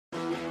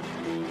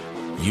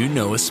You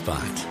know a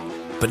spot,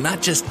 but not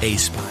just a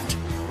spot,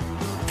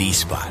 the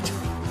spot.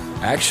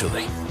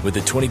 Actually, with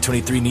the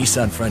 2023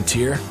 Nissan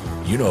Frontier,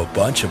 you know a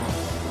bunch of them.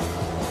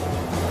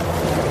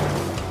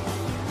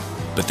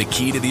 But the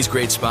key to these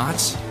great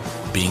spots?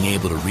 Being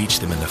able to reach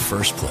them in the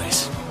first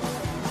place.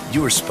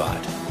 Your spot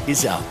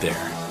is out there.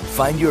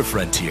 Find your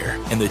Frontier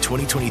in the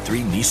 2023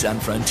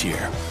 Nissan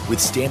Frontier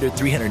with standard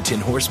 310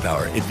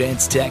 horsepower,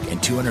 advanced tech,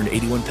 and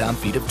 281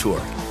 pound-feet of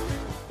torque.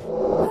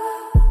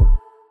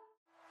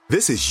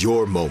 This is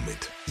your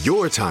moment,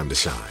 your time to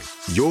shine,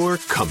 your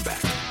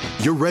comeback.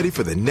 You're ready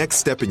for the next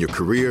step in your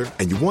career,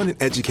 and you want an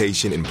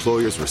education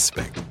employers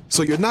respect.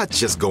 So you're not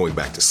just going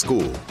back to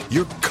school,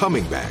 you're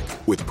coming back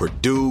with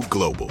Purdue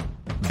Global.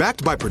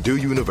 Backed by Purdue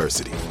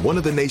University, one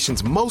of the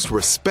nation's most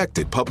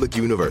respected public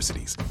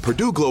universities,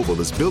 Purdue Global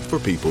is built for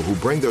people who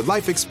bring their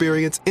life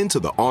experience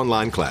into the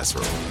online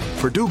classroom.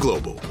 Purdue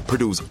Global,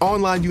 Purdue's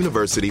online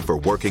university for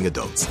working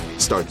adults.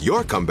 Start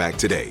your comeback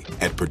today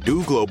at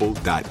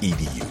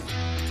purdueglobal.edu.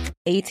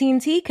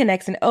 AT&T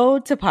connects an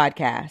ode to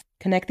podcast.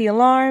 Connect the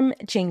alarm,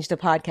 change the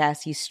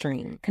podcast you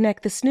stream.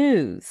 Connect the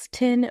snooze,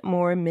 10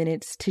 more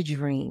minutes to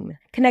dream.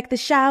 Connect the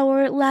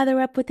shower, lather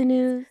up with the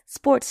news,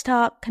 sports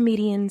talk,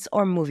 comedians,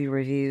 or movie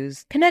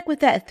reviews. Connect with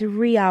that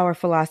 3-hour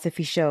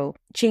philosophy show.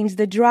 Change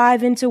the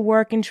drive into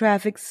work and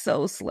traffic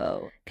so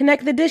slow.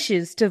 Connect the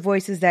dishes to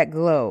voices that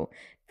glow.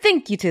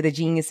 Thank you to the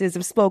geniuses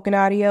of spoken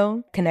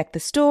audio. Connect the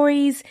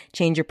stories,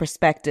 change your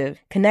perspective.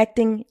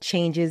 Connecting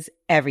changes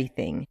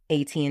everything.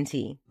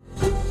 AT&T.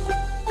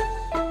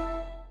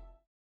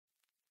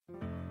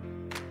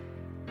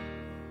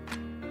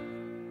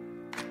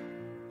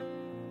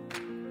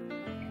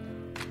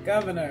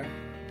 Governor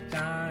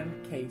John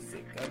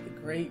Kasich of the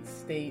great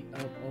state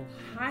of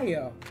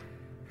Ohio.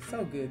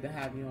 So good to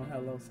have you on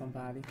Hello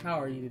Somebody. How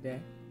are you today?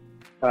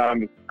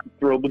 I'm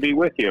thrilled to be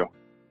with you.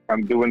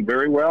 I'm doing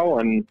very well,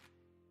 and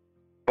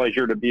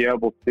pleasure to be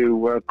able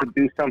to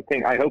do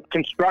something, I hope,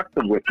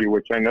 constructive with you,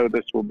 which I know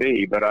this will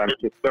be. But I'm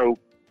just so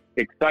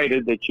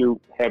excited that you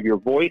have your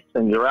voice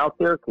and you're out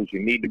there because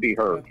you need to be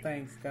heard. Well,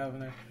 thanks,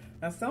 Governor.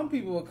 Now, some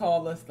people will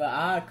call us the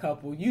odd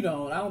couple. You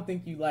don't. I don't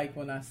think you like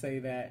when I say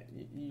that.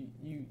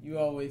 You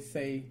always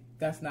say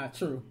that's not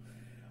true.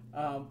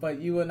 But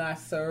you and I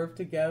served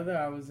together.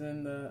 I was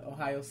in the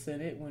Ohio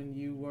Senate when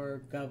you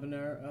were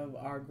governor of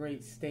our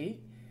great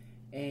state,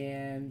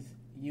 and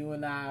you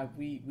and I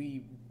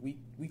we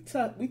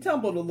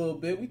tumbled a little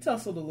bit. We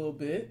tussled a little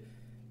bit,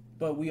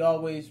 but we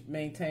always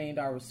maintained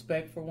our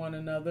respect for one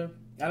another.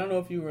 I don't know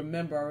if you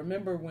remember. I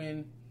remember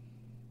when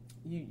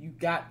you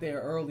got there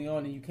early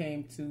on and you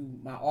came to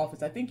my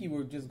office. I think you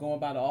were just going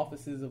by the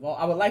offices of all.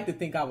 I would like to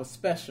think I was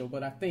special,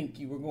 but I think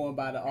you were going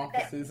by the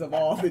offices of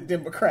all the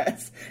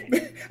Democrats.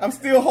 I'm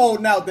still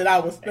holding out that I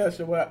was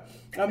special, but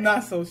I'm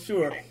not so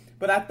sure.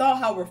 But I thought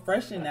how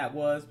refreshing that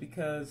was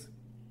because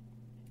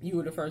you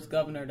were the first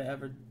governor to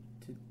ever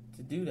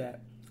to do that.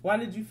 Why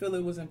did you feel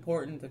it was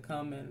important to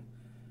come and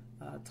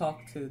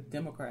talk to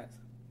Democrats?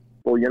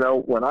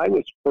 Well, when I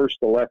was first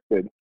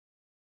elected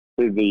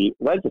to the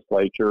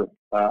legislature,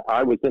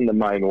 I was in the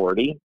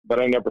minority,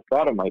 but I never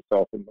thought of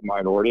myself in the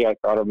minority. I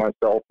thought of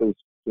myself as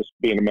just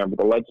being a member of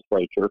the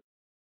legislature.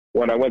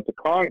 When I went to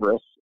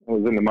Congress, I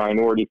was in the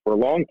minority for a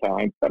long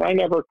time, but I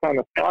never kind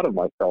of thought of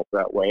myself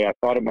that way. I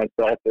thought of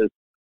myself as,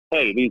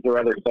 hey, these are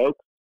other folks.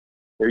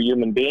 They're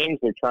human beings.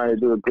 They're trying to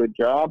do a good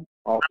job.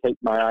 I'll take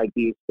my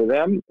ideas to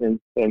them and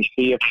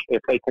see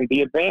if they can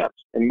be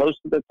advanced. And most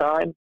of the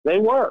time, they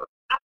were.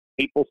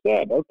 People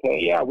said, okay,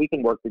 yeah, we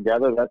can work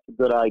together. That's a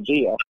good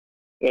idea.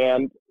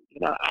 And,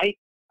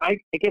 I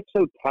get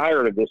so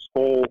tired of this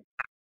whole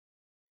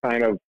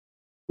kind of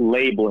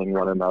labeling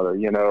one another,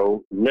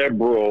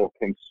 liberal,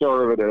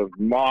 conservative,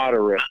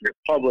 moderate,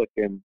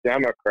 Republican,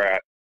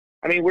 Democrat.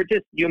 I mean, we're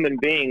just human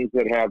beings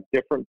that have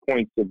different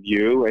points of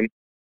view, and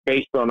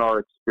based on our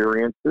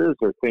experiences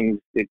or things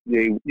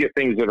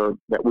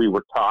that we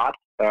were taught.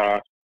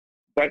 But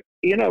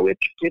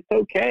it's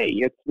okay.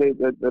 It's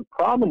the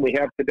problem we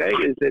have today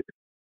is that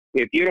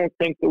if you don't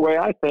think the way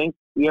I think,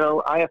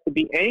 I have to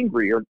be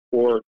angry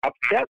or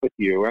upset with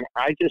you, and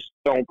I just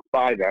don't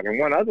buy that. And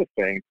one other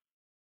thing,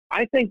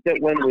 I think that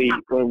when we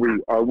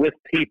are with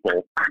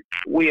people,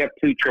 we have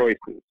two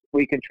choices.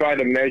 We can try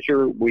to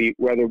measure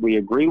whether we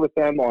agree with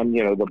them on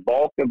the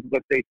bulk of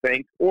what they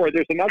think, or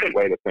there's another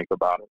way to think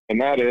about it, and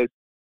that is,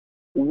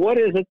 what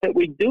is it that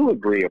we do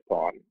agree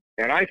upon?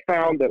 And I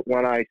found that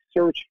when I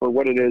search for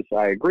what it is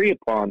I agree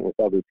upon with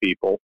other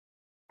people,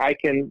 I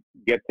can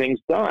get things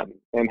done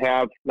and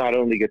have not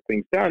only get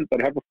things done, but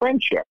have a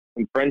friendship.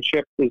 And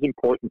friendship is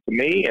important to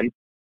me, and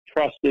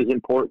trust is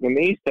important to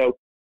me. So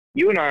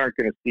you and I aren't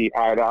going to see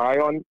eye to eye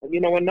on,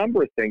 a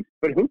number of things,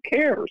 but who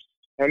cares?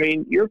 I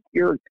mean, you're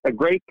a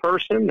great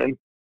person, and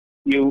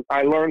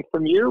I learned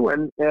from you,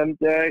 and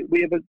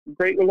we have a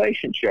great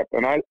relationship,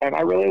 and I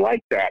really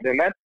like that. And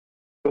that's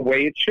the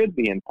way it should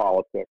be in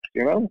politics,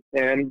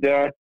 and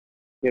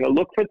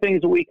look for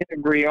things that we can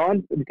agree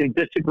on, we can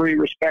disagree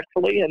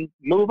respectfully, and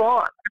move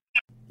on.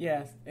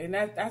 Yes, and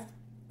that's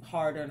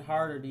harder and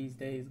harder these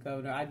days,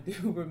 Governor. I do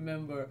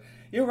remember,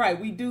 you're right,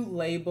 we do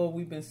label,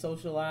 we've been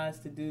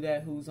socialized to do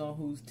that, who's on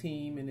whose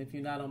team, and if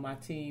you're not on my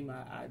team,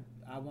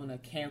 I want to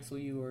cancel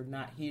you or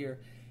not hear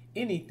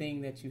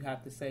anything that you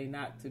have to say,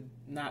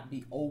 not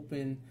be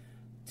open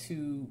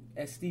to,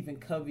 as Stephen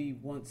Covey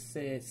once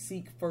said,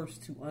 seek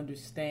first to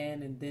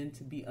understand and then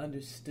to be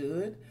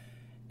understood.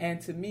 And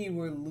to me,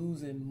 we're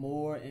losing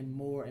more and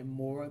more and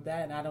more of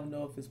that. And I don't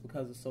know if it's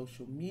because of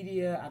social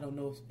media. I don't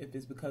know if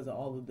it's because of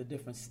all of the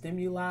different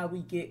stimuli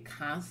we get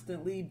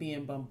constantly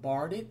being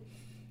bombarded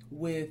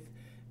with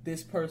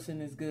this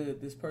person is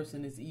good, this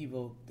person is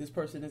evil, this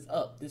person is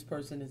up, this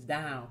person is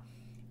down.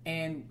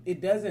 And it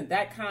doesn't,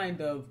 that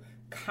kind of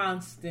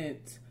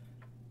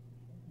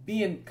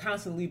being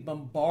constantly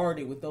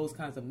bombarded with those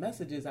kinds of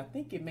messages, I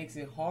think it makes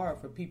it hard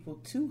for people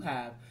to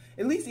have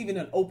at least even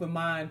an open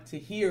mind to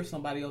hear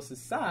somebody else's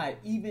side,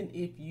 even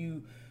if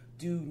you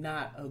do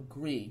not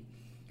agree.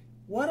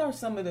 What are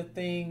some of the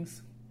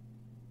things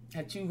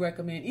that you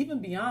recommend, even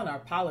beyond our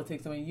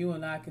politics? I mean, you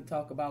and I can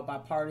talk about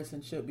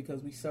bipartisanship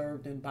because we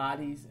served in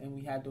bodies and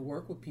we had to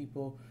work with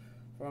people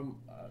from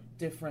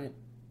different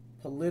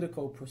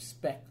political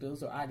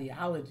perspectives or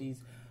ideologies.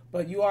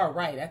 But you are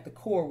right. At the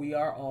core, we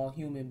are all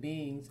human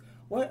beings.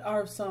 What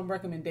are some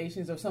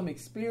recommendations or some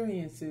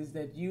experiences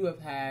that you have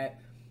had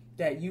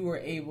that you were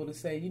able to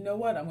say, you know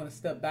what, I'm going to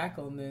step back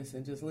on this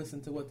and just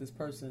listen to what this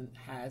person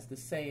has to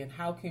say? And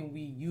how can we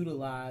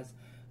utilize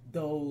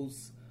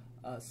those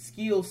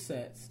skill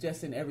sets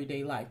just in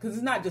everyday life? Because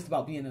it's not just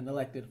about being an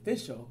elected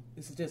official.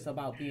 It's just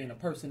about being a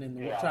person in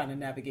the world, trying to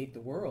navigate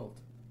the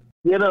world.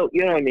 You know,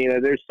 I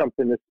mean, there's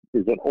something that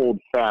is an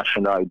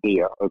old-fashioned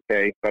idea,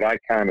 okay? But I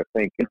kind of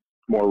think it's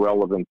more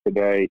relevant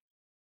today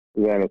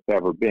than it's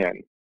ever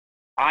been.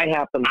 I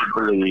happen to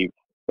believe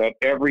that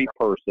every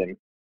person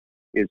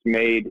is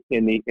made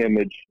in the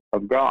image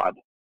of God.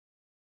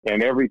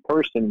 And every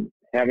person,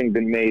 having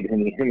been made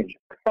in the image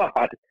of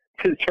God,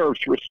 deserves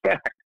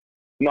respect,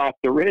 not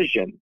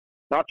derision,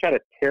 not try to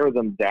tear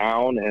them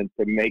down and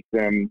to make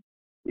them,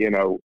 you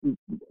know,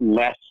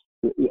 less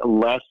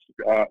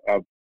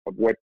of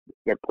what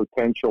their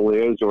potential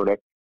is, or to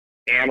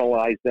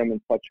analyze them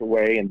in such a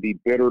way and be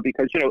bitter.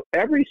 Because, you know,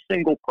 every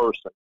single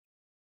person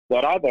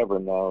that I've ever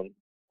known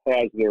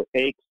has their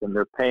aches and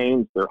their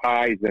pains, their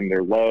highs and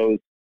their lows,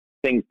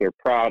 things they're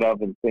proud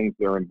of and things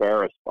they're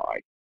embarrassed by.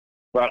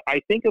 But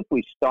I think if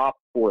we stop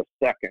for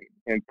a second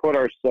and put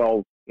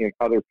ourselves in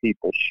other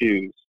people's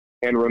shoes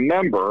and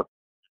remember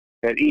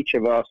that each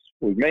of us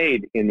was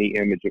made in the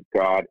image of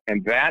God,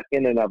 and that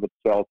in and of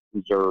itself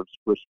deserves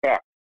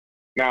respect.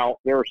 Now,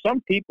 there are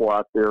some people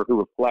out there who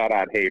are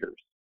flat-out haters.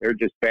 They're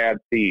just bad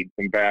seeds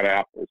and bad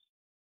apples.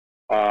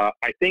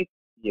 I think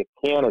you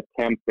can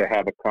attempt to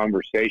have a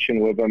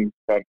conversation with them,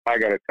 but I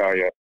got to tell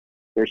you,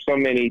 there's so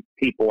many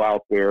people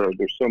out there,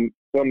 there's so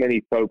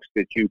many folks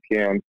that you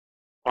can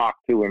talk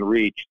to and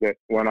reach, that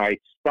when I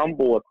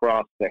stumble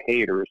across the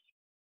haters,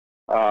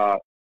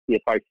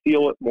 if I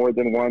feel it more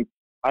than once,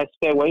 I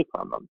stay away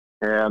from them.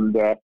 And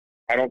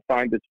I don't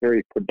find it's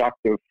very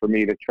productive for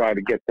me to try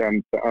to get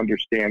them to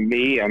understand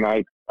me, and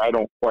I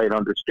don't quite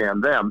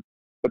understand them.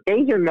 But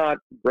those are not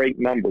great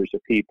numbers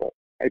of people.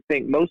 I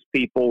think most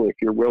people, if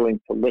you're willing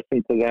to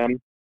listen to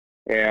them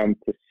and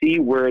to see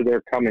where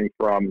they're coming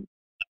from,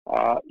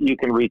 you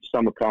can reach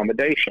some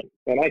accommodation.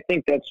 And I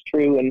think that's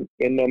true in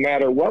no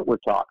matter what we're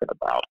talking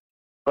about.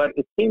 But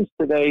it seems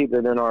today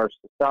that in our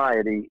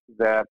society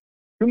that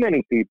too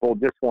many people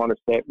just want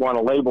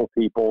to label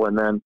people, and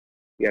then,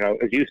 you know,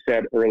 as you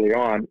said early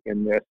on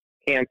in this,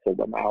 cancel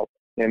them out.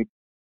 And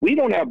we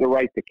don't have the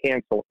right to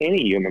cancel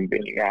any human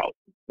being out.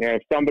 And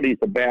if somebody's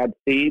a bad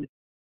seed,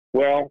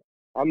 well,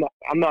 I'm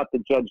not the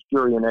judge,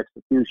 jury, and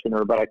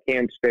executioner, but I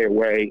can stay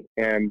away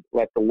and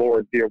let the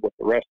Lord deal with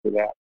the rest of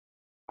that.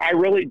 I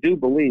really do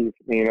believe,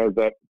 you know,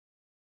 that,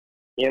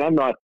 and I'm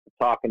not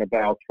talking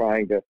about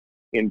trying to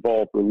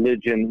involve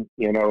religion,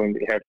 you know, and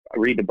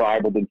read the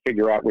Bible and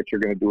figure out what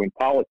you're going to do in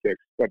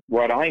politics. But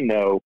what I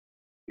know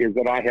is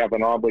that I have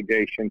an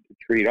obligation to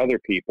treat other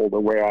people the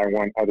way I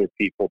want other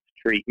people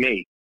to treat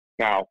me.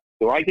 Now,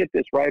 do I get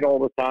this right all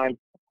the time?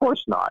 Of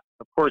course not.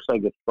 Of course I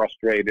get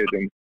frustrated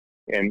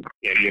and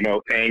you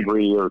know,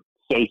 angry or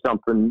say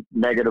something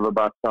negative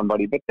about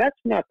somebody, but that's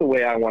not the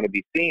way I want to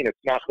be seen. It's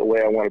not the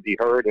way I want to be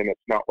heard, and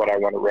it's not what I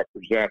want to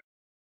represent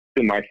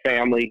to my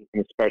family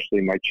and especially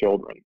my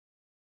children.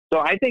 So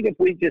I think if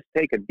we just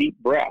take a deep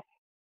breath,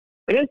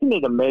 and isn't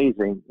it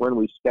amazing when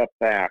we step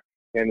back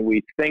and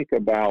we think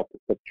about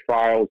the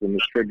trials and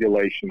the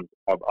tribulations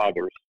of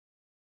others?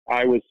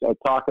 I was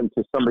talking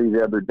to somebody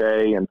the other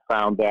day and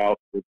found out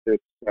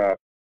that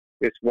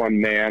this one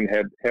man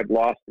had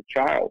lost a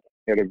child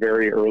at a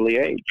very early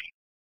age.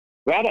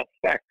 That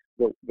affects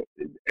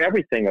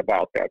everything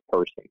about that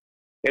person.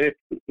 And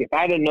if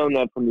I'd have known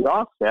that from the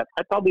offset,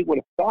 I probably would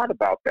have thought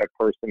about that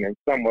person in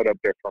somewhat a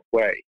different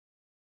way.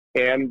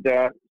 And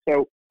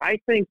so I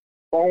think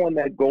following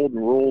that golden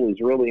rule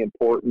is really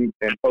important,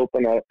 and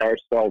open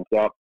ourselves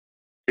up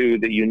to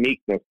the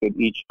uniqueness that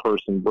each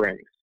person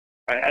brings.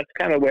 That's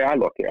kind of the way I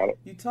look at it.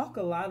 You talk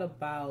a lot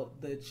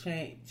about the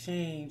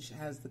change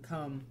has to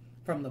come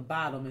from the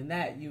bottom, and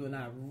that you and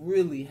I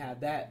really have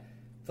that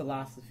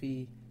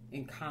philosophy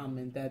in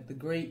common, that the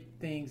great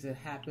things that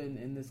happen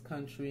in this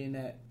country and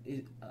that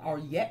are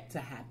yet to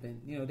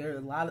happen, there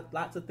are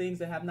lots of things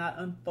that have not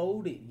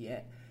unfolded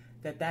yet,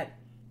 that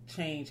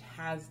change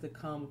has to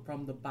come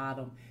from the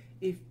bottom.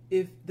 If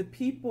the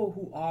people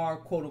who are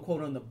quote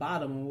unquote on the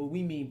bottom, and what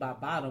we mean by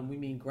bottom, we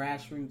mean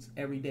grassroots,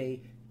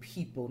 everyday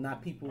people,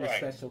 not people with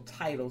special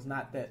titles,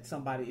 not that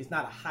somebody, it's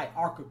not a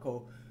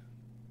hierarchical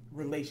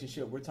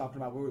relationship we're talking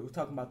about. We're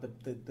talking about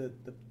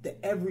the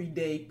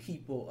everyday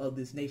people of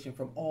this nation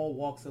from all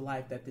walks of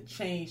life, that the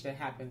change that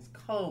happens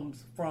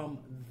comes from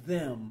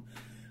them.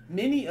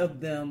 Many of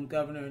them,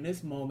 Governor, in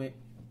this moment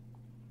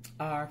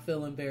are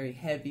feeling very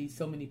heavy.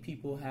 So many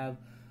people have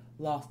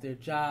lost their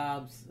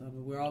jobs.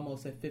 We're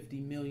almost at 50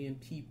 million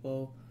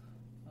people.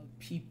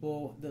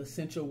 The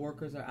essential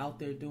workers are out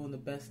there doing the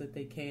best that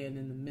they can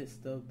in the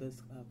midst of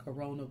this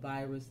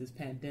coronavirus, this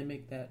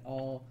pandemic that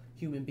all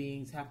human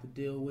beings have to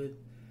deal with.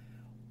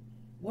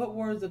 What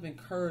words of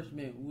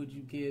encouragement would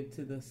you give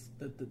to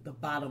the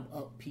bottom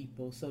up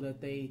people so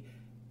that they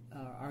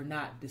are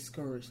not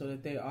discouraged, so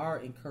that they are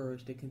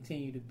encouraged to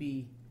continue to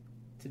be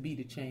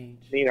the change?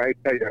 I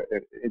tell you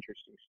an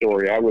interesting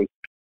story. I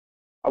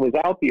was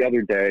out the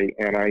other day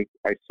and I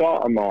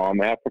saw a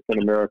mom,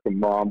 African American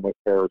mom, with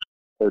her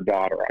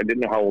daughter. I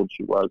didn't know how old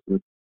she was,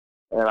 and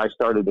I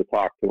started to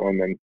talk to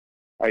him, and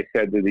I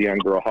said to the young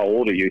girl, "How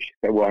old are you?" She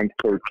said, "Well, I'm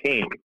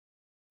 13."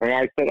 And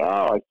I said,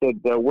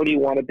 what do you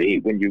want to be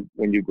when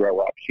you grow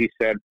up? She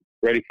said,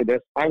 ready for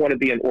this? I want to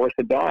be an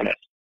orthodontist.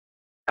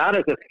 How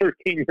does a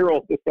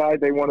 13-year-old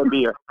decide they want to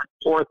be an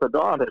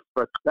orthodontist?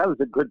 But that was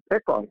a good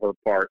pick on her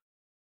part.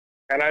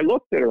 And I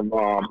looked at her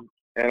mom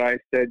and I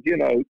said,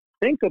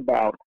 think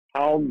about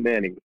how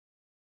many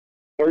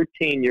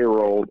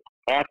 13-year-old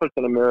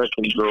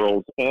African-American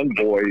girls and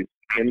boys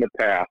in the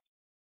past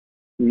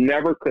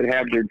never could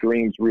have their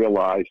dreams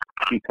realized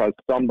because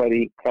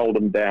somebody held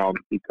them down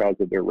because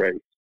of their race.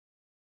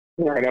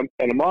 And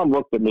the mom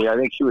looked at me. I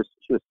think she was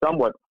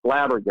somewhat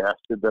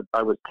flabbergasted that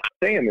I was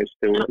saying this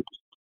to her.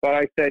 But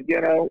I said,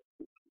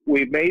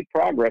 we've made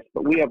progress,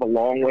 but we have a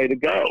long way to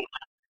go.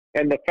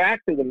 And the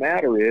fact of the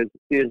matter is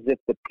if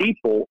the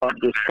people of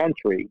this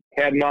country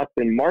had not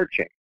been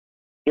marching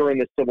during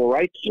the civil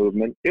rights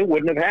movement, it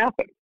wouldn't have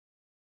happened.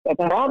 The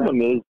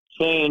problem is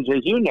change,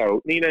 as you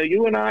know.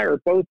 You and I are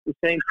both the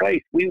same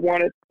place. We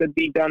want it to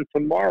be done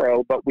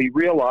tomorrow, but we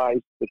realize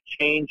the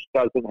change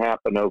doesn't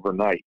happen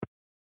overnight.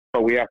 So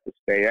we have to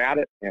stay at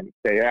it and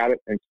stay at it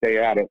and stay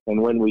at it.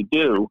 And when we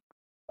do,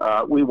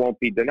 we won't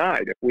be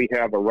denied. If we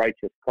have a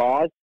righteous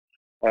cause,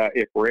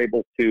 if we're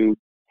able to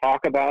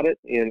talk about it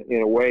in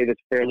a way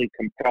that's fairly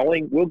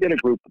compelling, we'll get a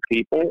group of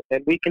people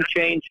and we can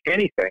change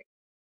anything.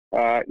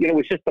 It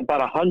was just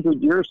about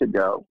 100 years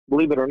ago,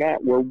 believe it or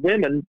not, where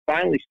women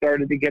finally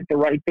started to get the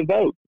right to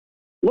vote.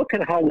 Look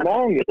at how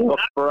long it took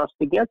for us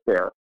to get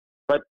there.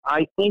 But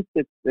I think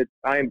that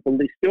I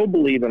still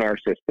believe in our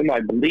system.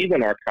 I believe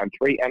in our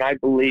country, and I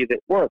believe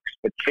it works.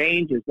 But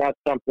change is not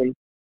something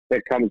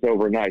that comes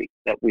overnight,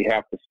 that we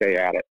have to stay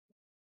at it.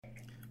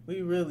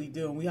 We really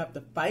do. And we have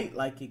to fight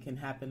like it can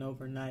happen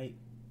overnight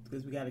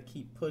because we got to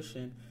keep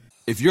pushing.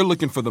 If you're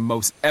looking for the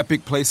most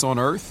epic place on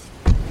Earth,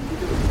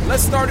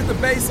 let's start at the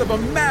base of a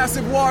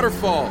massive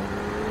waterfall.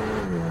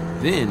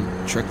 Then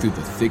trek through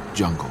the thick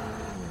jungle.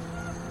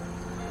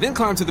 Then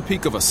climb to the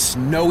peak of a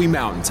snowy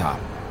mountaintop.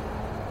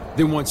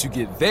 Then once you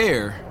get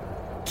there,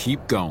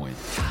 keep going.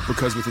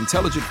 Because with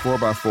intelligent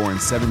 4x4 and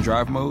 7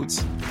 drive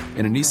modes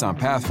and a Nissan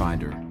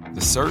Pathfinder,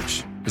 the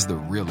search is the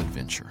real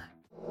adventure.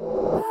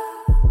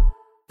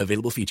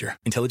 Available feature.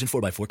 Intelligent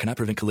 4x4 cannot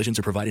prevent collisions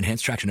or provide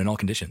enhanced traction in all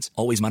conditions.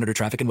 Always monitor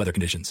traffic and weather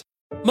conditions.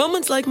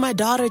 Moments like my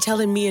daughter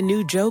telling me a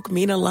new joke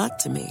mean a lot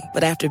to me.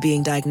 But after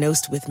being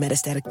diagnosed with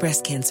metastatic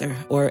breast cancer,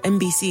 or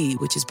MBC,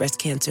 which is breast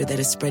cancer that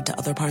is spread to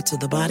other parts of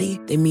the body,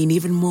 they mean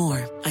even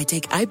more. I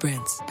take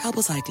Ibrance,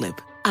 palbociclib.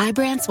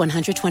 Ibrance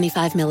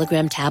 125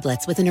 milligram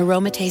tablets with an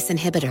aromatase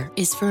inhibitor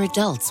is for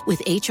adults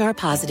with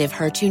HR-positive,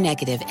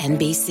 HER2-negative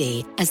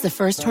MBC as the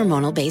first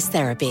hormonal-based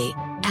therapy.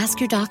 Ask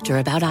your doctor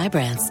about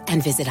Ibrance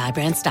and visit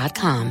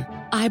Ibrance.com.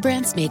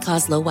 Ibrance may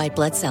cause low white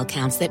blood cell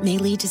counts that may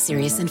lead to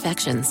serious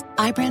infections.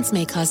 Ibrance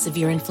may cause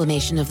severe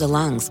inflammation of the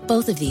lungs.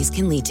 Both of these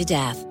can lead to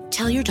death.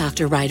 Tell your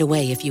doctor right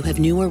away if you have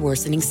new or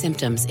worsening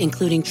symptoms,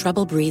 including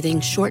trouble breathing,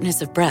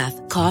 shortness of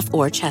breath, cough,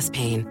 or chest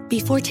pain.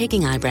 Before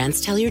taking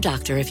Ibrance, tell your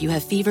doctor if you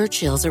have fever,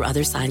 chills, or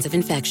other signs of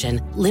infection,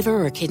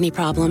 liver or kidney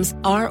problems,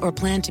 are or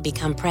plan to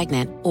become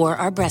pregnant, or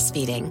are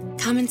breastfeeding.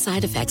 Common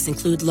side effects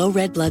include low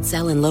red blood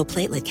cell and low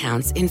platelet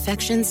counts,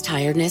 infections,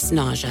 tiredness,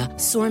 nausea,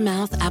 sore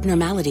mouth,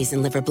 abnormalities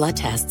in liver blood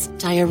tests,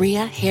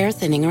 diarrhea, hair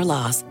thinning or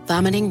loss,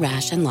 vomiting,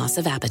 rash, and loss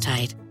of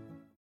appetite.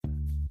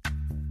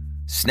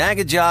 Snag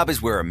a Job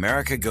is where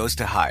America goes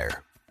to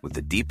hire, with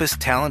the deepest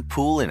talent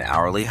pool in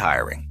hourly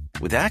hiring.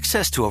 With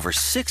access to over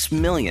 6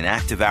 million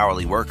active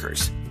hourly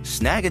workers,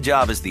 Snag a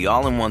Job is the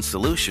all-in-one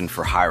solution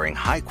for hiring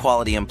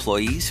high-quality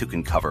employees who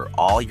can cover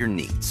all your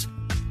needs.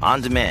 On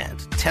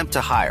demand, temp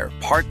to hire,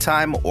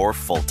 part-time or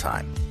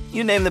full-time.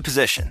 You name the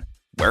position.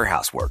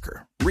 Warehouse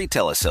worker,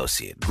 retail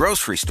associate,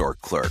 grocery store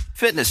clerk,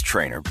 fitness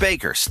trainer,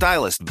 baker,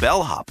 stylist,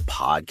 bellhop,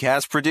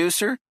 podcast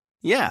producer.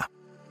 Yeah,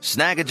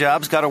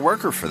 Snag-a-Job's got a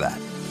worker for that.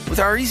 With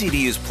our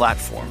easy-to-use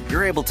platform,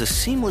 you're able to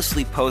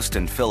seamlessly post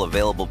and fill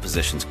available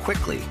positions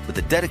quickly with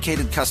a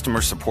dedicated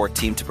customer support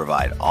team to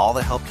provide all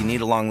the help you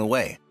need along the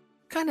way.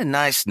 Kind of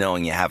nice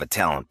knowing you have a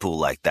talent pool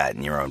like that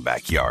in your own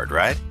backyard,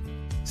 right?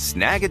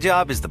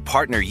 Snag-a-Job is the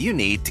partner you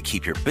need to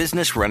keep your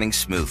business running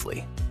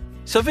smoothly.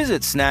 So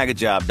visit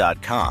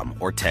snagajob.com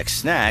or text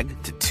snag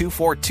to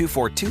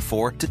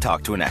 242424 to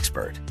talk to an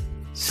expert.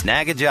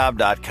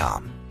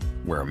 Snagajob.com,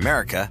 where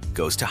America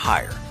goes to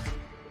hire.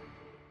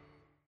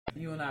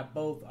 You and I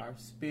both are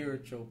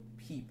spiritual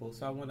people,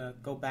 so I want to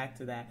go back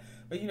to that.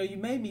 But, you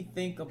made me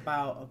think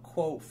about a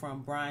quote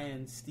from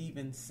Bryan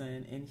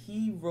Stevenson, and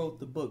he wrote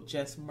the book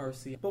Just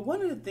Mercy. But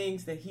one of the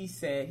things that he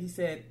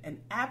said,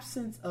 an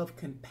absence of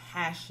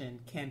compassion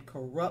can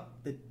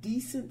corrupt the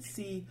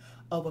decency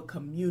of a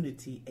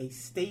community, a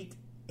state,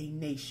 a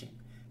nation.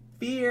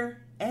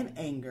 Fear and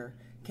anger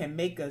can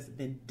make us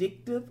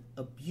vindictive,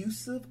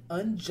 abusive,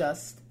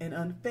 unjust, and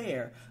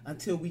unfair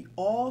until we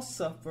all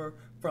suffer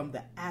from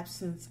the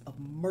absence of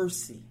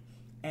mercy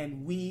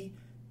and we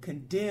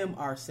condemn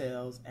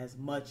ourselves as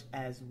much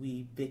as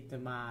we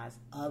victimize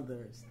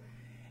others.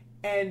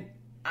 And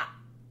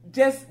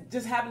just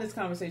having this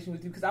conversation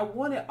with you, because I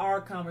wanted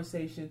our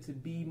conversation to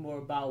be more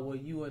about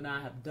what you and I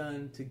have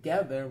done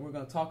together. We're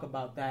going to talk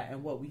about that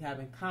and what we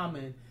have in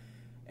common,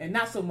 and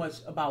not so much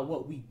about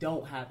what we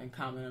don't have in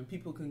common. And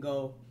people can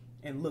go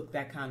and look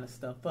that kind of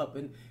stuff up.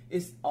 And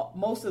it's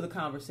most of the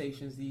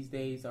conversations these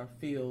days are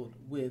filled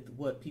with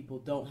what people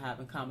don't have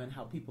in common,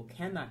 how people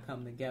cannot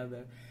come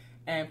together.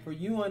 And for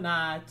you and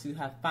I to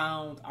have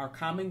found our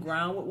common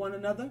ground with one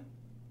another,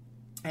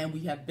 and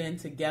we have been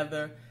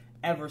together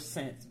ever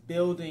since,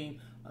 building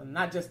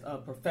not just a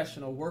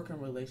professional working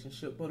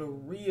relationship, but a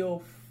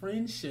real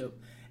friendship.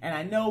 And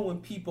I know when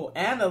people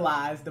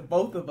analyze the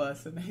both of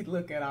us and they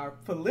look at our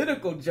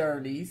political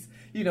journeys,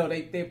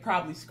 they're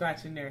probably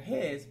scratching their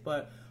heads,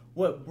 but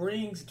what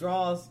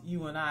draws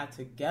you and I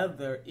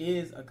together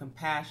is a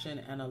compassion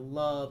and a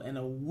love and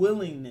a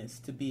willingness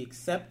to be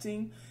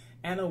accepting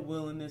and a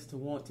willingness to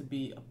want to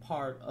be a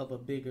part of a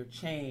bigger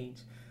change.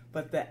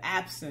 But the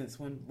absence,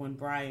 when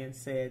Bryan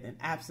said, an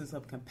absence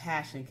of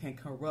compassion can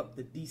corrupt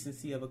the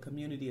decency of a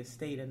community, a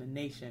state, and a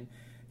nation,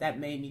 that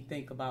made me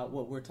think about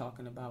what we're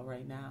talking about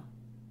right now.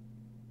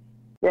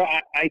 Well,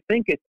 I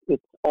think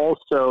it's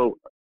also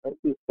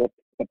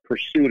a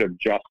pursuit of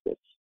justice,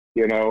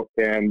 and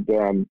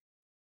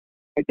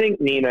I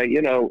think, Nina,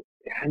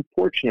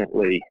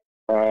 unfortunately,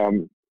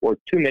 or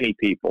too many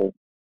people,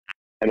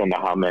 I don't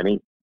know how many,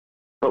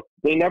 but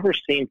they never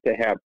seem to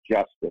have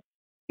justice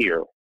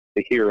here,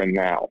 the here and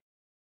now.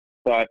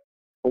 But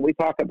when we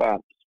talk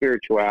about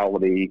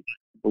spirituality,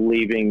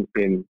 believing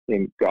in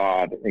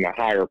God, in a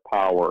higher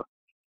power,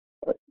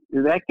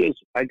 in that case,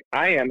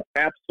 I am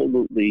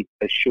absolutely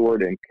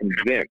assured and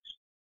convinced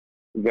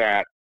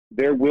that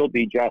there will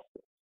be justice.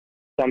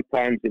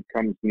 Sometimes it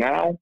comes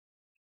now,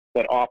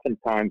 but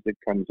oftentimes it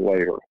comes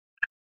later.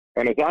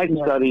 And as I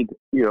studied,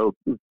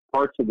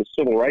 parts of the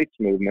civil rights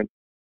movement,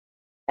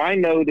 I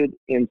noted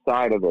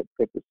inside of it,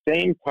 at the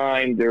same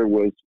time there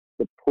was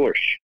the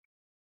push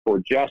for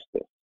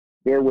justice,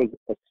 there was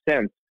a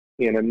sense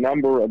in a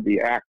number of the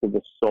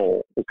activist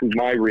soul, this is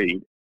my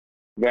read,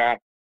 that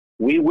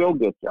we will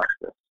get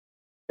justice,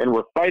 and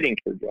we're fighting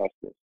for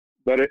justice.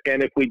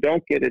 And if we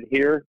don't get it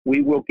here,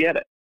 we will get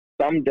it.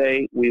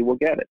 Someday we will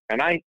get it.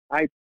 And I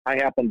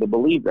happen to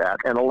believe that.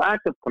 And a lack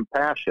of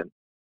compassion,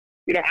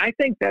 I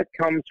think that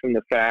comes from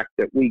the fact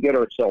that we get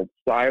ourselves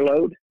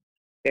siloed,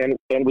 and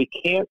we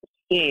can't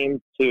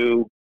seem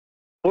to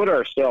put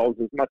ourselves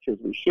as much as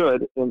we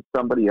should in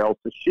somebody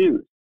else's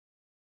shoes.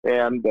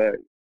 And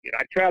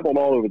I traveled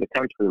all over the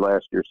country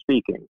last year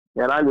speaking,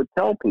 and I would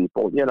tell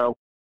people,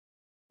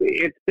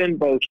 it's been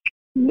both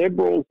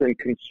liberals and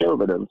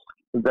conservatives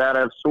that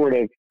have sort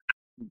of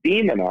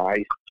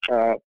demonized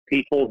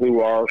people who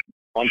are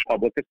on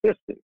public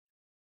assistance.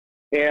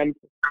 And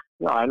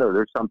I know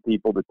there's some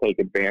people that take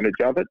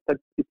advantage of it, but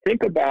you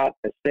think about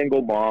a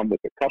single mom with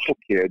a couple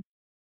kids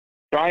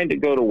trying to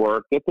go to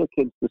work, get their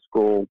kids to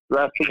school,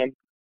 dressing them,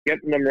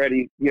 getting them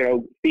ready,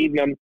 feeding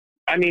them.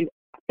 I mean,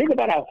 think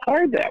about how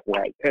hard that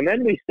was. And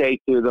then we say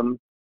to them,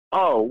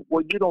 oh,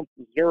 well, you don't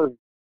deserve,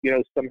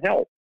 some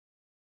help.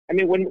 I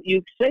mean, when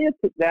you say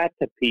that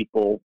to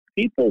people,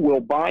 people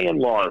will, by and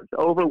large,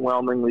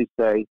 overwhelmingly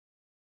say,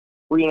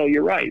 well,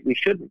 you're right. We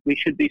should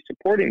be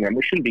supporting them.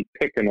 We shouldn't be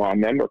picking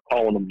on them or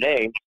calling them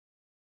names.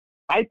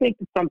 I think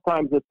that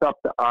sometimes it's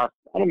up to us,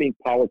 I don't mean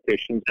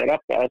politicians, but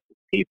up to us as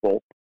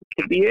people,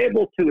 to be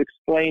able to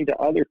explain to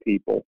other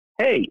people,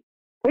 hey,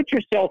 put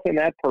yourself in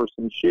that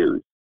person's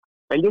shoes,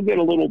 and you'll get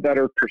a little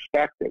better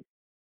perspective.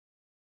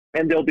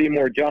 And there'll be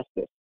more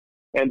justice,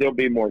 and there'll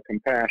be more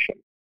compassion.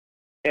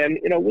 And,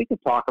 we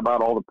could talk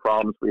about all the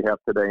problems we have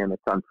today in the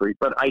country,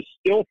 but I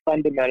still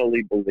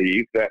fundamentally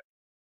believe that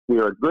we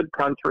are a good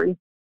country.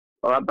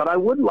 But I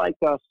would like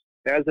us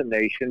as a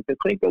nation to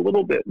think a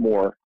little bit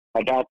more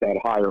about that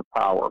higher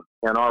power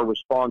and our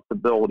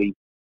responsibility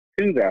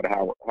to that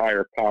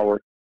higher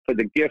power for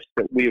the gifts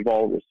that we've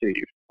all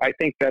received. I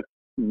think that's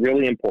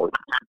really important.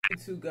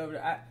 Too,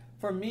 Governor.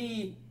 For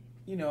me,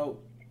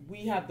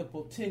 we have the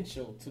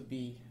potential to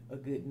be a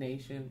good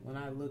nation. When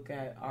I look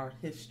at our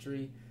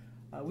history,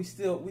 we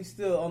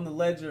still on the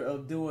ledger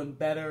of doing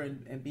better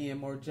and being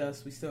more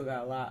just. We still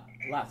got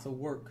lots of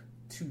work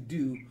to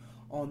do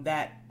on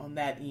that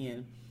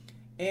end.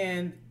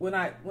 And when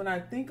I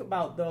think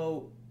about,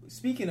 though,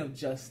 speaking of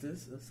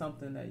justice,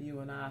 something that you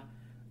and I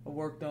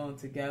worked on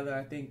together,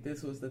 I think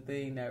this was the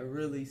thing that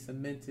really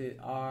cemented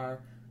our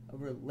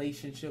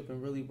relationship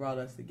and really brought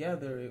us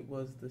together. It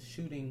was the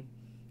shooting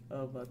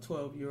of a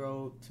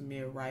 12-year-old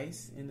Tamir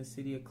Rice in the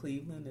city of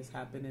Cleveland. This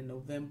happened in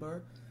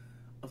November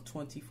of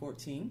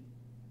 2014.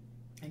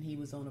 And he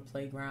was on a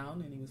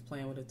playground and he was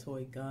playing with a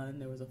toy gun.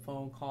 There was a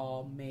phone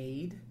call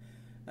made.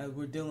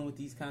 We're dealing with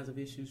these kinds of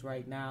issues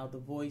right now. The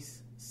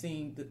voice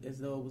seemed as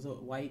though it was a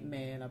white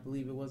man. I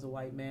believe it was a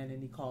white man,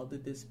 and he called the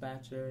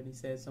dispatcher and he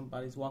said,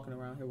 somebody's walking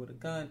around here with a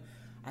gun.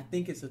 I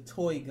think it's a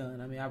toy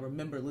gun. I mean, I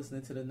remember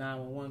listening to the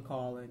 911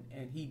 call,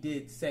 and he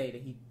did say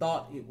that he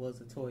thought it was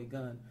a toy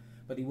gun,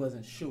 but he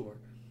wasn't sure.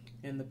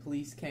 And the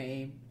police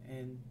came,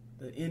 and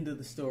the end of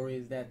the story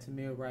is that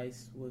Tamir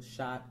Rice was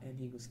shot and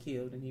he was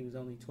killed, and he was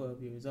only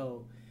 12 years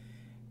old.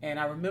 And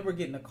I remember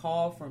getting a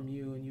call from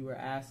you, and you were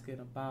asking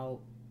about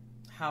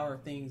how are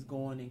things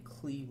going in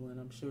Cleveland.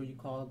 I'm sure you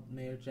called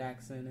Mayor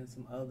Jackson and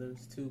some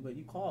others too, but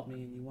you called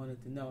me and you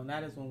wanted to know. And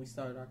that is when we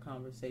started our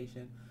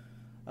conversation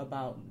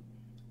about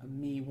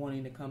me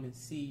wanting to come and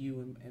see you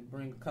and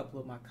bring a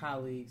couple of my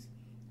colleagues.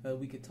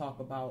 We could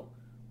talk about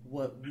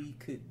what we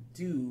could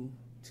do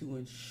to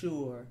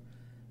ensure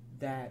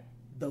that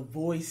the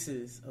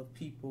voices of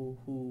people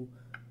who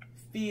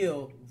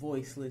feel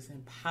voiceless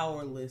and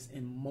powerless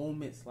in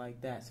moments like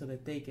that, so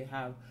that they could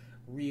have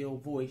real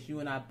voice. You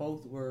and I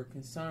both were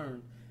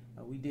concerned.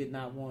 We did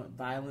not want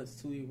violence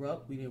to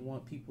erupt. We didn't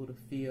want people to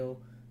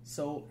feel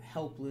so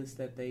helpless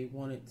that they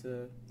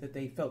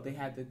felt they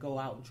had to go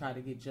out and try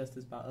to get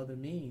justice by other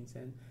means.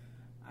 And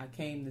I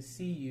came to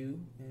see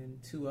you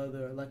and two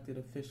other elected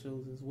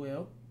officials as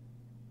well.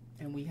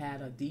 And we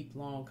had a deep,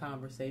 long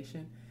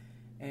conversation.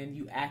 And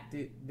you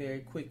acted very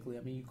quickly.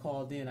 I mean, you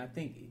called in. I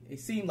think it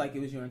seemed like it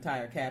was your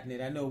entire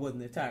cabinet. I know it wasn't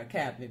the entire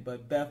cabinet,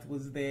 but Beth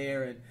was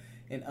there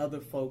and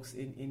other folks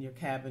in your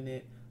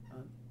cabinet,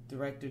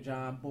 Director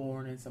John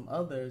Bourne and some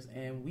others.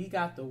 And we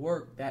got to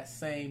work that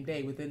same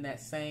day. Within that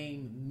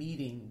same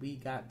meeting, we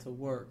got to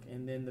work.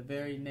 And then the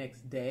very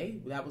next day,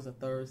 that was a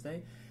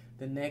Thursday,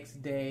 the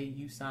next day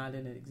you signed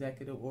an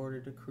executive order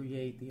to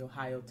create the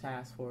Ohio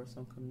Task Force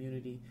on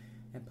Community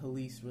and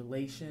Police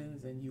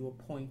Relations, and you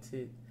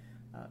appointed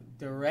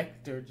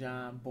Director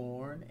John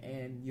Bourne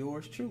and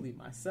yours truly,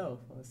 myself,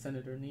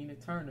 Senator Nina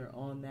Turner,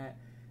 on that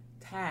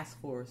task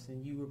force.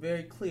 And you were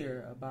very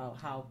clear about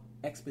how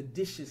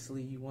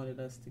expeditiously you wanted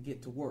us to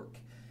get to work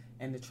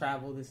and to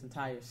travel this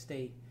entire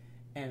state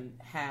and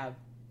have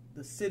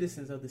the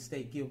citizens of the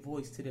state give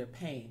voice to their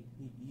pain.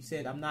 You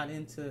said, I'm not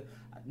into,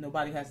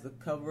 nobody has to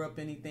cover up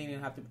anything, they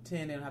don't have to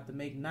pretend, they don't have to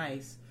make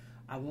nice.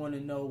 I want to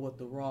know what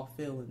the raw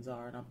feelings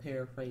are, and I'm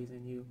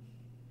paraphrasing you.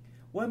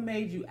 What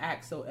made you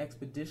act so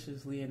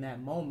expeditiously in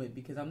that moment?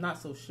 Because I'm not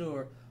so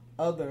sure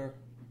other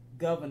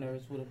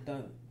governors would have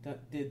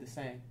did the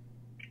same.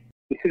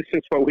 This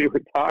is what we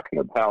were talking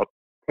about,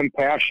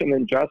 compassion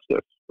and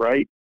justice,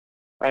 right?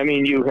 I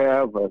mean, you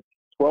have a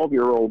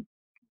 12-year-old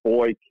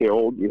boy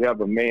killed. You have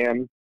a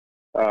man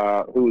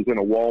who was in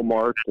a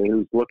Walmart and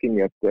who's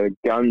looking at the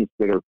guns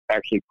that are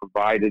actually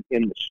provided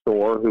in the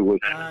store, who was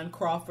John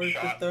Crawford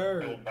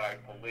III. By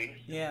police.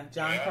 Yeah,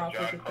 John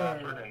Crawford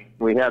III.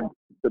 We had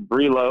the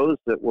Brelos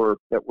that were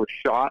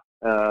shot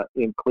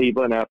in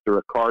Cleveland after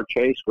a car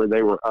chase where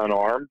they were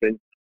unarmed. And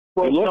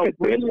you look at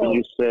this and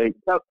you say,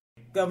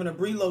 Governor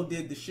Brelo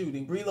did the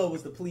shooting. Brelo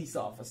was the police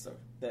officer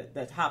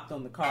that hopped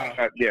on the car.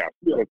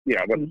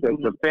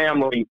 The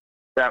family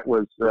that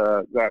was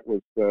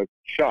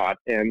shot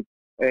and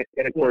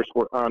of course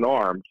were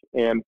unarmed.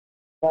 And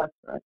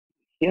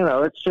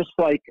it's just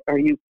like, are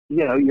you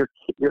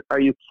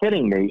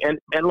kidding me? And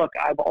look,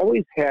 I've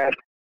always had.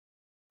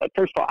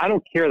 First of all, I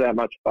don't care that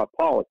much about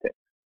politics.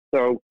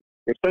 So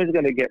if somebody's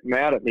going to get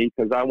mad at me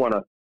because I want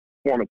to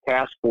form a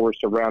task force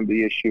around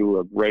the issue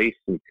of race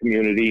and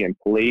community and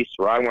police,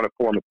 or I want to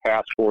form a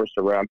task force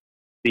around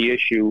the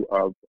issue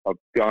of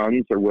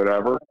guns or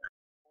whatever,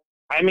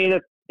 I mean,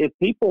 if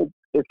people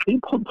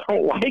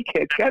don't like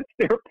it, that's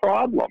their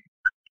problem.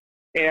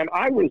 And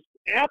I was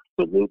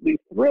absolutely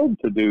thrilled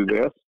to do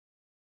this.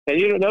 And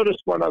you notice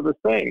one other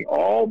thing: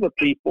 all the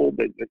people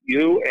that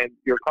you and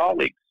your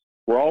colleagues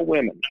were all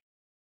women.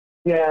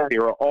 Yeah, you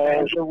were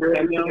all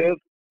sensitive,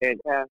 and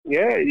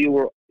you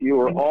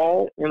were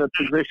all in a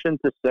position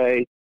to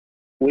say,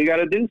 "We got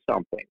to do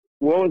something."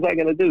 What was I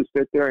going to do?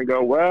 Sit there and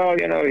go, "Well,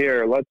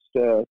 here, let's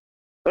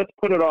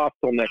put it off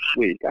till next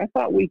week." I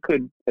thought we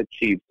could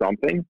achieve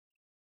something,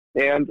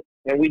 and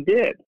we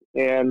did.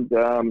 And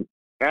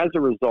as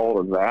a result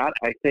of that,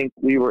 I think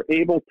we were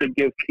able to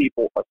give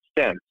people a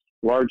sense,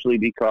 largely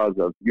because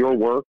of your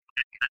work,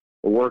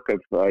 the work of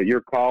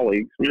your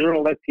colleagues. We were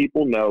going to let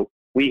people know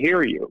we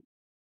hear you.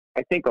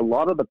 I think a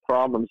lot of the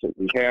problems that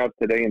we have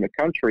today in the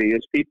country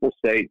is people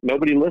say,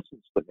 nobody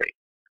listens to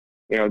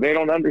me. They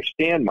don't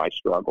understand my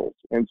struggles.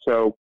 And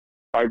so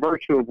by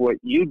virtue of what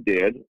you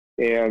did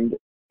and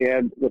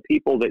the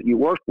people that you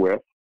work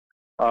with,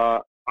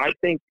 I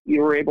think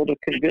you were able to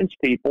convince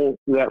people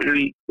that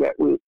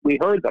we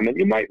heard them. And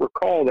you might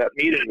recall that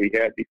meeting we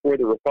had before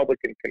the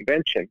Republican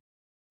convention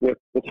with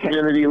the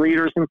community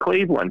leaders in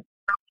Cleveland.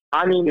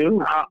 I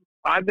mean,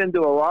 I've been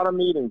to a lot of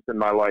meetings in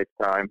my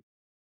lifetime,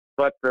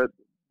 but the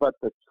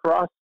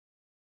trust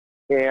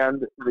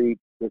and the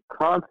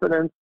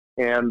confidence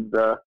and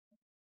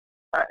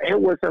it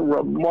was a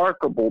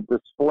remarkable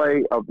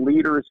display of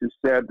leaders who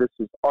said, this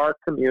is our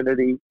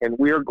community and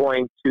we're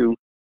going to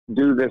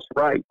do this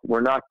right.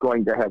 We're not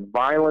going to have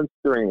violence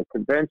during a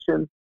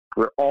convention.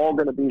 We're all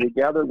going to be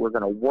together. We're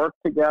going to work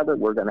together.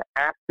 We're going to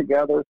act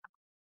together.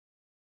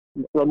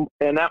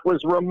 And that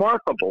was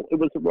remarkable. It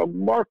was a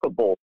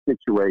remarkable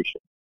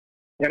situation.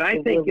 And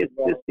I think it's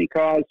just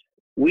because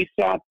we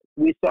sought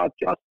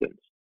justice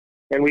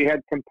and we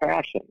had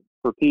compassion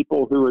for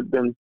people who had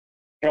been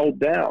held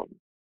down.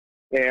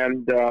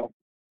 And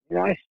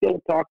I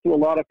still talk to a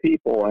lot of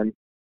people, and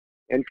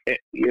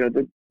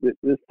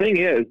the thing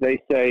is,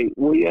 they say,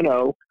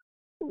 well,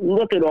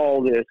 look at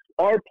all this.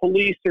 Our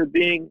police are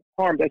being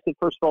harmed. I said,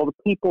 first of all, the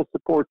people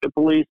support the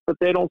police, but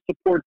they don't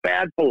support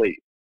bad police.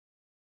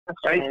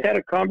 I had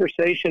a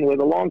conversation with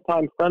a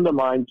longtime friend of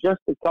mine just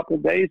a couple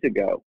days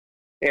ago,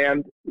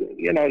 and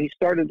he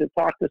started to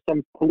talk to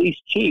some police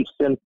chiefs,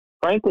 and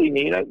frankly,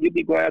 Nina, you'd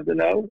be glad to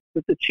know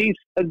that the chiefs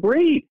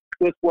agreed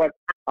with what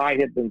I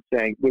had been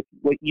saying, with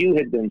what you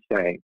had been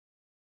saying.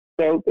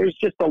 So there's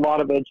just a lot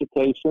of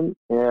education,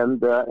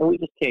 and we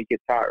just can't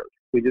get tired.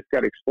 We just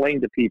got to explain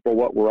to people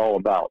what we're all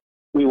about.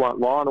 We want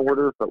law and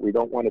order, but we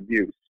don't want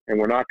abuse, and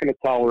we're not going to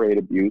tolerate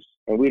abuse,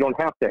 and we don't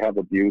have to have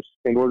abuse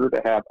in order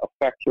to have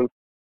effective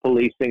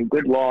policing,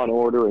 good law and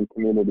order, and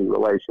community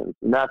relations.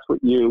 And that's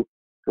what you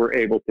were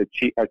able to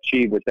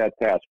achieve with that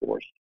task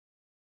force.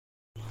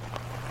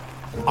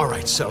 All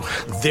right, so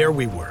there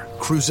we were,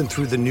 cruising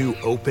through the new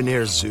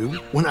open-air zoo,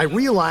 when I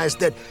realized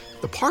that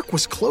the park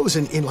was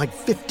closing in like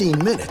 15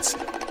 minutes.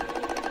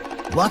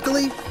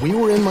 Luckily, we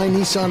were in my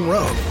Nissan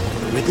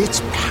Rogue. With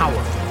its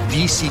powerful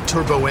VC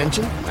turbo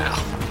engine,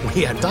 well,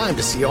 we had time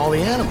to see all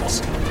the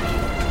animals.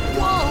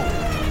 Whoa!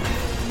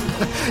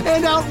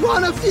 And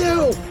outrun a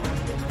few!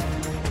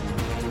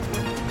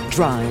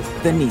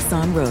 Drive the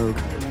Nissan Rogue.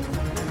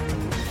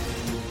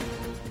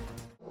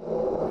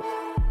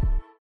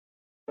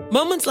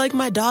 Moments like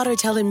my daughter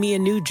telling me a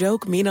new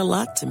joke mean a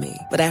lot to me.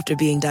 But after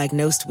being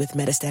diagnosed with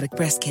metastatic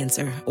breast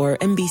cancer, or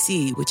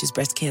MBC, which is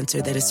breast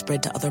cancer that is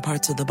spread to other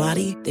parts of the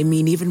body, they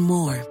mean even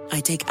more. I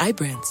take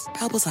Ibrance,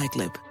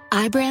 palbociclib.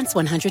 Ibrance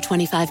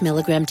 125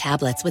 milligram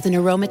tablets with an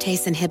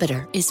aromatase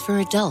inhibitor is for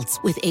adults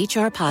with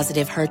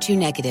HR-positive,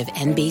 HER2-negative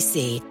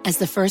MBC as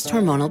the first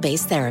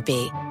hormonal-based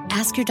therapy.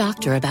 Ask your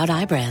doctor about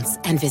Ibrance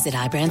and visit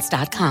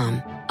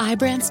Ibrance.com.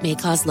 Ibrance may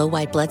cause low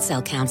white blood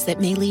cell counts that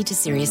may lead to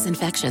serious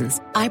infections.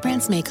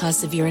 Ibrance may cause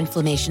severe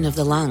inflammation of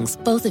the lungs.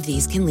 Both of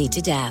these can lead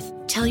to death.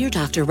 Tell your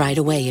doctor right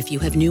away if you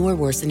have new or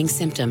worsening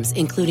symptoms,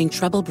 including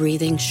trouble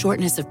breathing,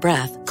 shortness of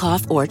breath,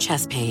 cough, or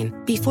chest pain.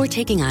 Before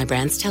taking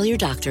Ibrance, tell your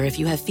doctor if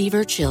you have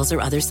fever, chills, or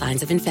other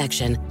signs of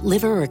infection,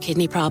 liver or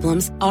kidney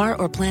problems, are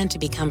or plan to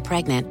become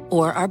pregnant,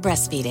 or are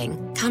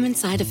breastfeeding. Common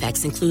side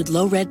effects include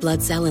low red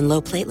blood cell and low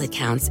platelet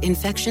counts,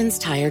 infections,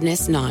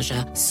 tiredness,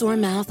 nausea, sore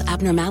mouth,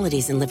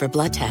 abnormalities in liver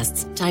blood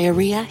tests,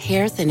 diarrhea,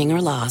 hair thinning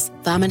or loss,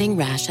 vomiting,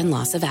 rash, and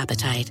loss of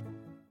appetite.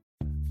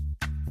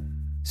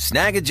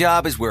 Snag a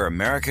Job is where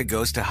America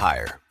goes to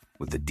hire,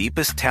 with the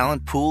deepest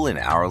talent pool in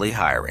hourly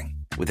hiring.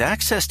 With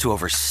access to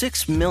over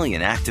 6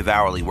 million active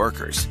hourly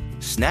workers,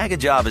 Snag a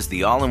Job is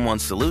the all-in-one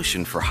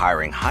solution for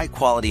hiring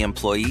high-quality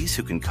employees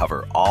who can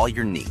cover all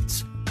your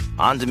needs.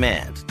 On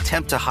demand,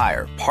 temp to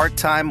hire,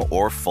 part-time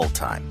or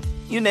full-time.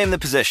 You name the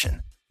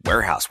position.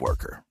 Warehouse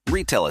worker,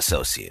 retail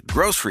associate,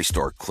 grocery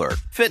store clerk,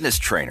 fitness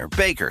trainer,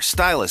 baker,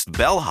 stylist,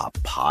 bellhop,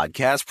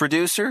 podcast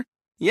producer.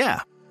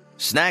 Yeah,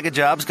 Snag a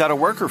Job's got a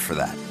worker for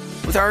that.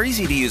 With our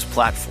easy-to-use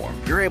platform,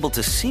 you're able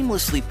to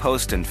seamlessly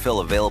post and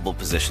fill available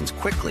positions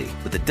quickly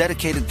with a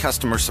dedicated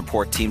customer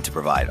support team to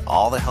provide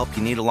all the help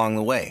you need along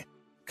the way.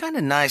 Kind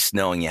of nice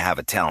knowing you have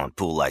a talent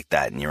pool like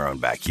that in your own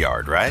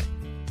backyard, right?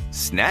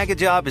 Snag a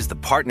Job is the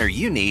partner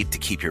you need to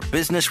keep your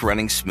business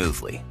running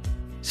smoothly.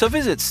 So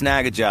visit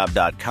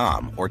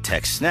snagajob.com or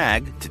text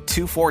SNAG to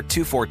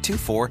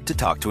 242424 to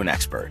talk to an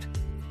expert.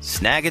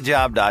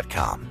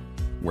 Snagajob.com,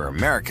 where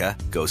America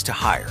goes to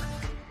hire.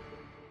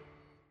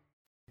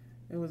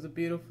 It was a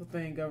beautiful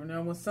thing, Governor.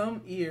 And when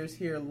some ears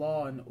hear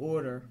law and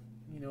order,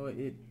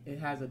 it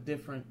has a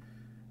different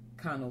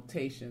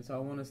connotation. So I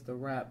want us to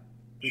wrap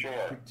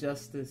the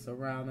justice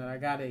around that. I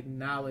got to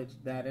acknowledge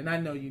that. And I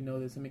know you know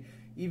this. I mean,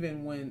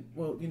 even when,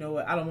 well, you know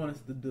what, I don't want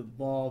us to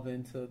devolve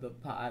into the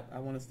pot. I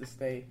want us to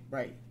stay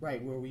right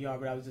where we are.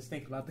 But I was just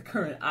thinking about the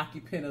current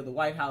occupant of the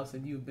White House,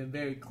 and you've been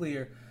very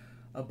clear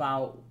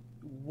about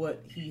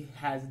what he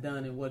has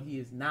done and what he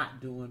is not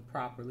doing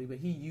properly. But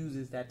he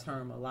uses that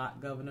term a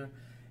lot, Governor.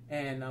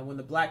 And when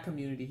the black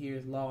community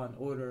hears law and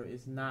order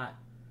is not,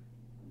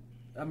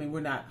 I mean, we're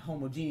not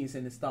homogeneous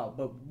in this thought,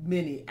 but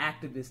many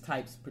activist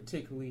types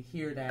particularly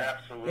hear that.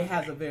 Absolutely. It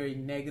has a very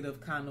negative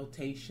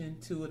connotation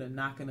to it, a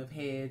knocking of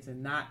heads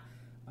and not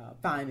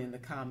finding the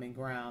common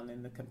ground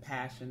and the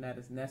compassion that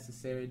is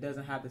necessary. It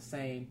doesn't have the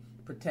same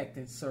protect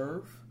and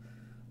serve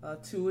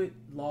to it,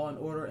 law and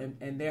order.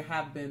 And there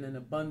have been an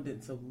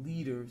abundance of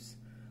leaders,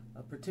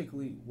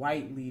 particularly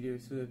white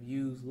leaders, who have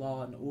used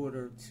law and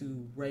order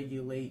to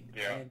regulate.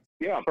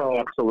 Yeah,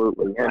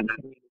 absolutely. And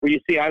well, you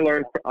see, I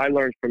learned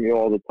from you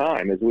all the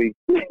time. As we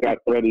got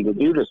ready to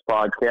do this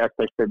podcast,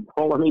 I said,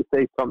 "Oh, let me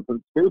say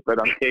something stupid.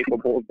 I'm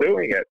capable of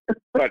doing it."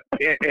 But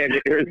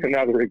and here's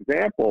another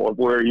example of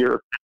where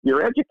you're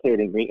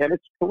educating me, and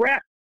it's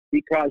correct,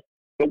 because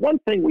the one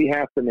thing we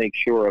have to make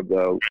sure of,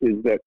 though,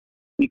 is that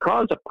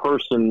because a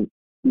person,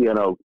 you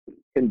know,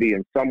 can be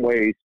in some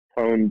ways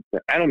tone,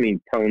 I don't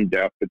mean tone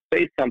deaf, but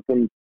say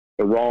something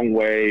the wrong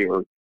way,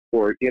 or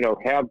you know,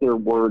 have their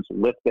words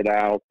lifted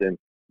out and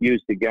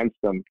used against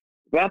them,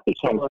 that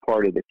becomes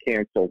part of the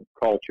cancel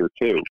culture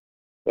too.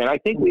 And I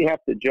think we have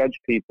to judge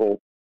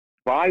people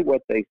by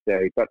what they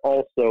say, but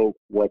also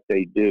what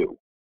they do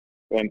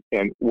and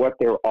what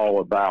they're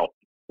all about.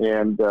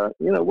 And,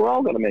 you know, we're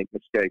all going to make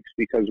mistakes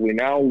because we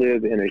now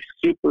live in a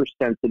super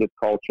sensitive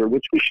culture,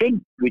 which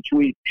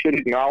we should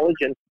acknowledge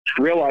and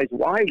realize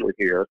why we're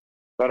here,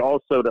 but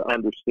also to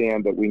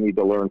understand that we need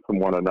to learn from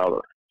one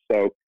another.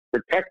 So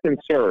protect and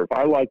serve.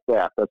 I like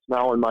that. That's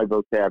now in my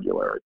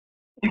vocabulary.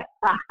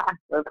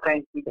 Well,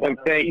 thank you. And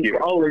thank you.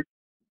 You've always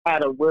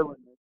had a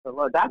willingness to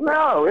learn.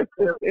 It's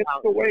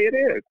the way it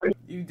is.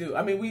 You do.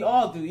 I mean, we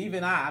all do.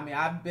 Even I mean,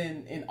 I've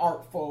been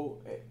inartful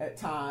at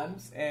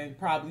times and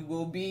probably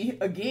will be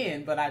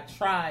again, but I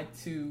try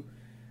to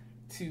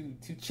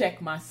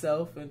check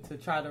myself and to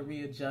try to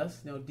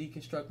readjust, you know,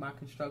 deconstruct my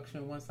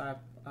construction. Once I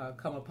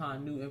come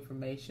upon new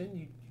information,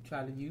 you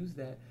try to use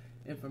that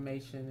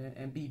information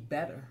and be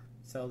better.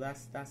 So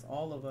that's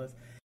all of us.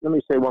 Let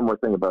me say one more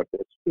thing about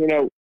this. You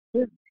know,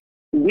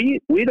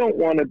 we don't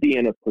want to be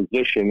in a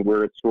position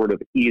where it's sort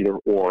of either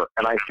or.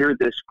 And I hear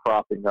this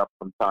cropping up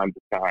from time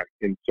to time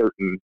in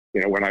certain,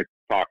 you know, when I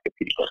talk to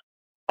people.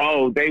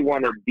 Oh, they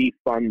want to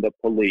defund the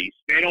police.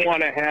 They don't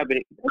want to have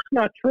any. That's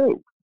not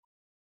true.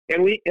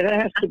 And it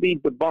has to be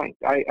debunked.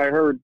 I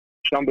heard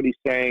somebody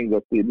saying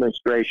that the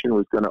administration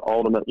was going to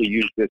ultimately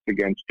use this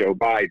against Joe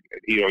Biden.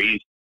 You know,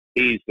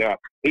 he's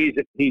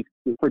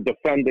for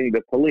defunding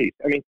the police.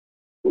 I mean,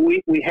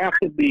 we have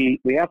to be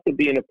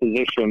in a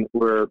position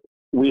where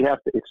we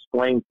have to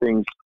explain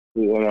things,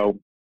 you know,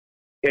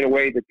 in a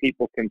way that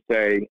people can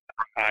say,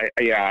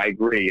 I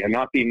agree, and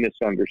not be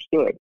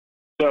misunderstood.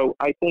 So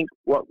I think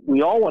what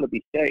we all want to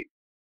be safe,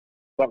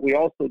 but we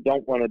also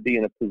don't want to be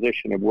in a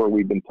position of where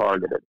we've been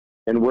targeted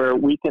and where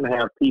we can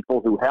have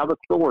people who have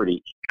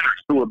authority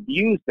who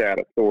abuse that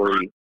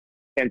authority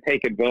and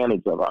take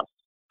advantage of us,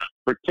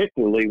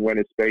 particularly when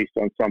it's based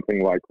on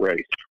something like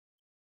race.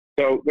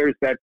 So there's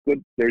that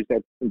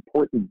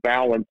important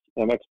balance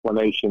and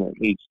explanation that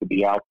needs to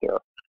be out there.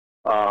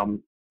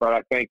 But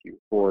I thank you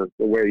for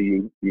the way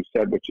you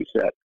said what you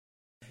said.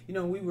 You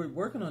know, we were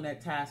working on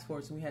that task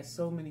force and we had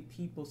so many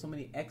people, so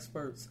many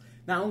experts,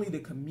 not only the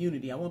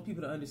community. I want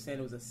people to understand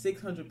it was a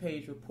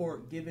 600-page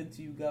report given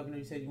to you, Governor.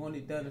 You said you wanted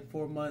it done in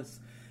 4 months.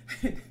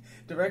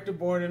 Director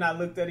Bourne and I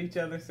looked at each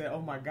other and said,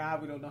 oh my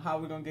God, we don't know how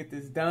we're going to get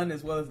this done,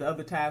 as well as the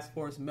other task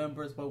force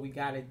members, but we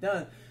got it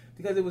done.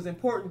 Because it was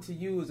important to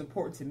you, it was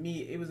important to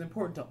me, it was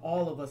important to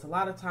all of us. A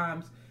lot of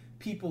times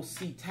people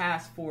see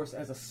task force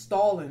as a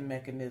stalling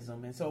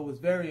mechanism, and so it was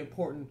very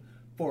important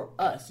for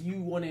us.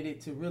 You wanted it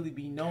to really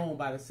be known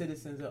by the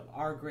citizens of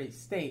our great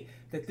state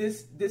that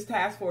this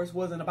task force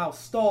wasn't about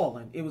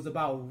stalling. It was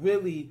about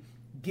really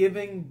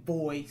giving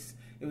voice.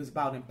 It was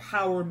about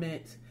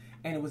empowerment,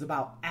 and it was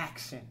about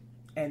action.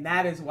 And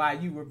that is why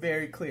you were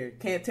very clear.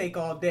 Can't take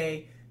all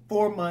day,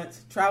 4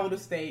 months, travel the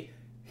state,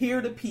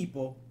 hear the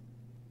people,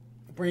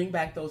 bring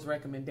back those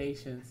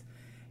recommendations.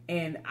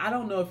 And I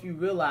don't know if you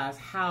realize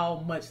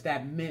how much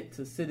that meant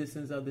to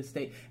citizens of the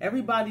state.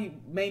 Everybody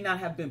may not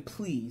have been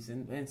pleased,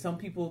 and some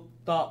people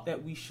thought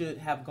that we should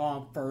have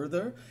gone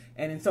further,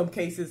 and in some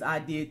cases I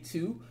did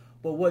too.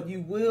 But what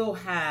you will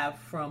have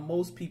from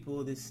most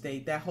people of this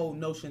state, that whole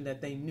notion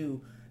that they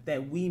knew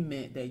that we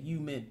meant, that you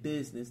meant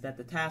business, that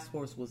the task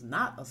force was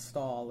not a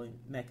stalling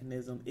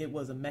mechanism, it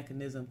was a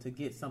mechanism to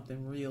get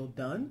something real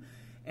done.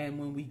 And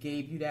when we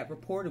gave you that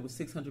report, it was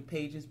 600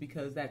 pages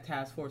because that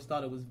task force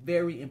thought it was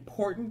very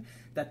important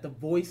that the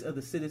voice of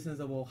the citizens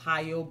of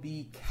Ohio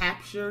be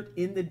captured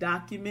in the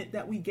document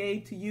that we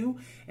gave to you.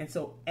 And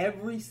so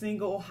every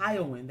single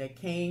Ohioan that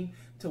came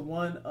to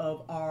one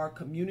of our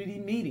community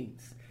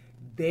meetings,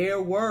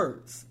 their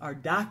words are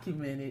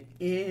documented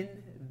in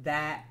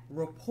that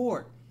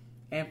report.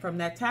 And from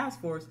that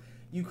task force,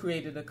 you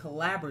created a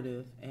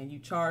collaborative, and you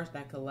charged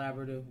that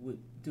collaborative with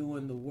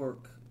doing the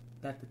work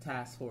that the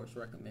task force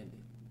recommended.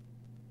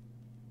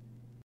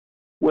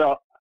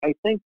 Well, I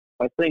think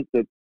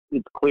that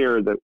it's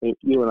clear that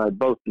you and I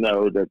both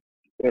know that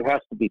it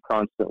has to be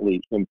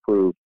constantly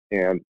improved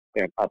and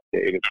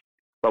updated.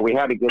 But we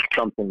had to get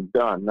something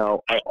done.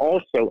 Now, I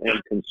also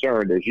am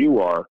concerned, as you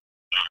are,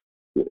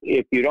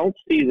 if you don't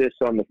see this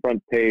on the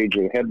front page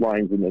of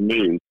headlines in the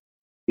news,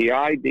 the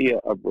idea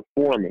of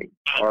reforming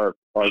our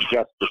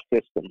justice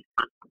system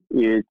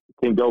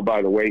can go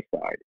by the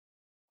wayside.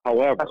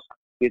 However,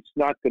 it's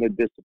not going to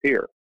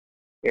disappear.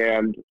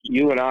 And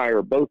you and I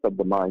are both of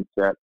the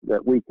mindset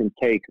that we can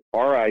take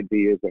our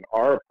ideas and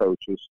our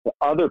approaches to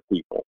other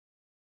people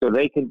so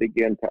they can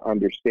begin to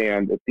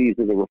understand that these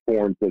are the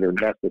reforms that are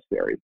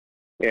necessary.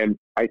 And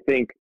I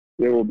think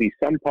there will be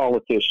some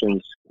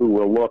politicians who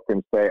will look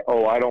and say,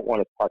 "Oh, I don't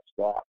want to touch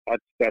that.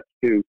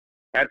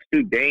 That's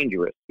too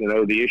dangerous. You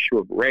know, the issue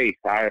of race.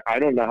 I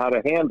don't know how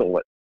to handle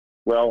it."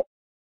 Well,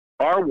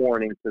 our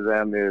warning to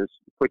them is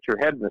put your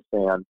head in the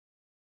sand,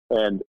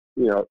 and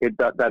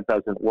that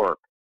doesn't work.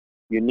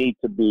 You need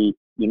to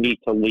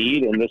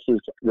lead, and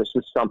this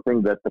is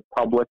something that the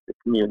public, the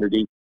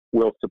community,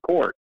 will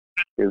support,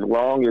 as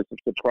long as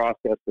it's a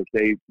process that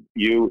they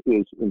view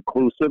is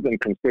inclusive and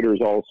considers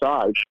all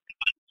sides.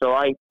 So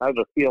I have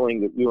a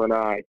feeling that you and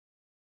I,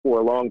 for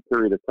a long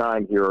period of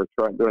time here, are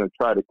going to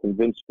try to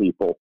convince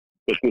people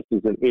that this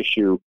is an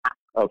issue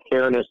of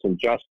fairness and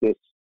justice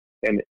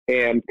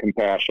and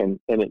compassion,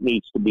 and it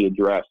needs to be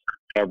addressed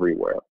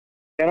everywhere.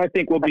 And I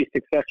think we'll be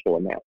successful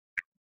in that.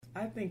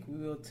 I think we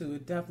will too.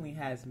 It definitely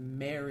has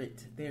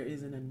merit. There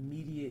is an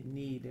immediate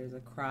need. There's a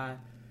cry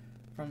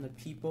from the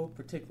people,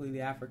 particularly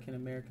the African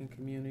American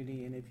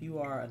community. And if you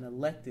are an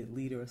elected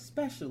leader,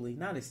 especially,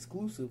 not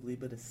exclusively,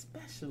 but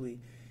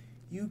especially,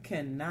 you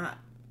cannot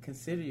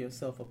consider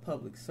yourself a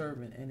public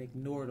servant and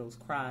ignore those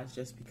cries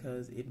just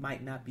because it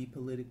might not be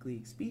politically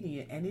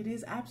expedient. And it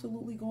is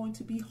absolutely going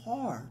to be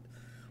hard,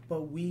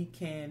 but we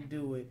can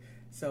do it.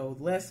 So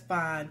let's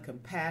find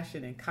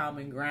compassion and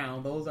common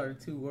ground. Those are the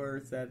two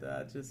words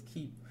that just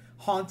keep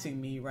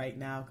haunting me right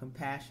now,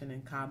 compassion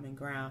and common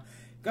ground.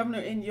 Governor,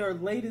 in your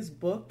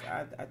latest book,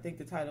 I think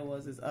the title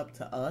is Up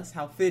to Us.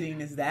 How fitting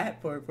is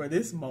that for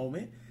this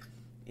moment?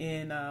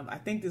 And I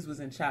think this was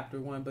in chapter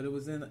 1, but it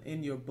was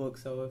in your book.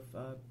 So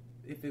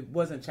if it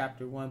wasn't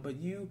chapter 1, but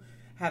you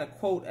had a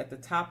quote at the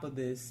top of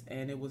this,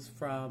 and it was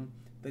from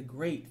the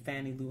great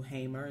Fannie Lou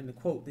Hamer, and the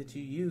quote that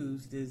you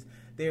used is,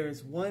 "There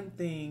is one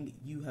thing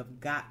you have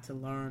got to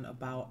learn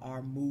about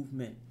our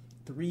movement.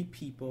 3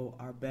 people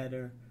are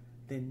better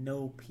than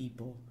no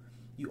people."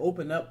 You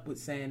open up with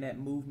saying that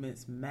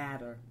movements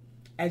matter.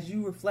 As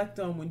you reflect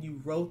on when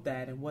you wrote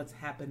that and what's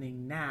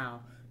happening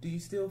now, do you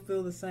still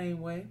feel the same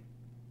way?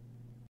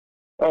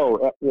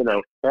 Oh,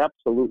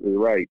 absolutely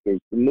right. The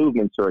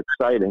movements are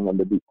exciting, and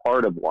to be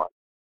part of one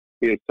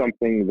is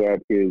something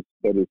that is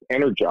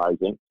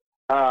energizing.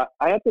 I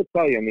have to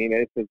tell you,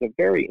 it's a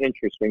very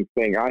interesting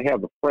thing. I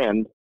have a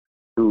friend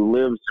who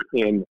lives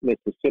in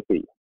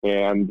Mississippi,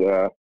 and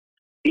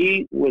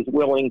he was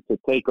willing to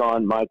take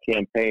on my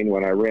campaign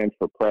when I ran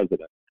for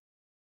president.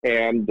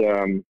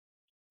 And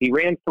he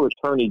ran for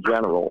attorney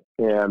general.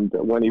 And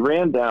when he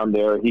ran down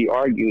there, he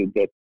argued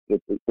that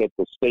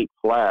the state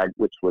flag,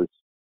 which was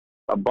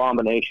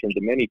abomination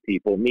to many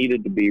people,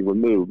 needed to be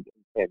removed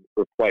and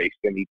replaced.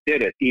 And he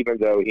did it, even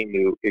though he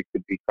knew it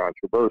could be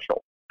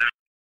controversial.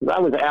 I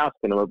was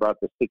asking him about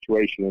the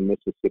situation in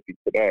Mississippi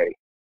today,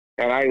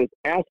 and I was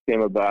asking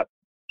him about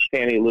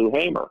Fannie Lou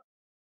Hamer.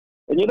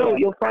 And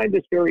you'll find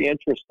this very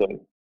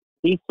interesting.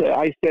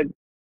 I said,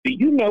 "Do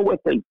you know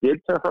what they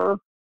did to her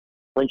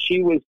when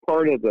she was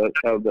part of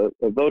the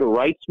voter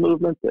rights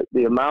movement?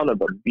 The amount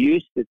of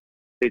abuse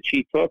that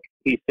she took?"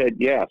 He said,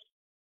 "Yes,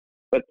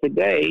 but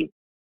today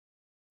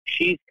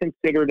she's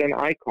considered an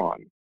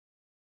icon."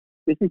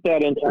 Isn't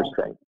that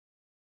interesting?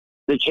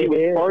 That she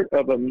was part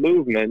of a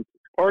movement,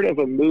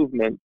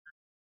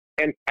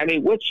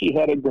 and what she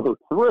had to go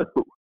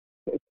through,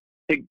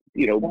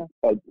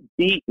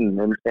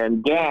 beaten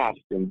and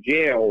gassed and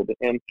jailed,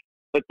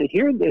 but to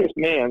hear this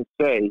man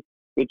say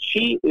that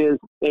she is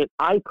an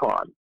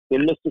icon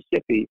in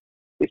Mississippi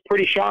is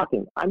pretty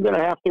shocking. I'm going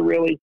to have to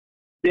really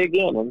dig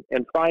in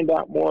and find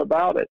out more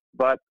about it.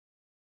 But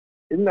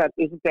isn't that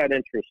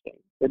interesting?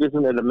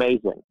 Isn't it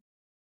amazing?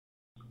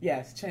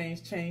 Yes,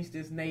 change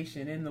this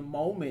nation. In the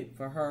moment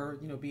for her,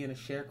 being a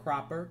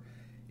sharecropper,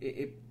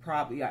 it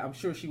probably, I'm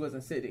sure she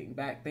wasn't sitting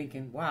back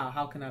thinking, "Wow,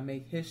 how can I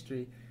make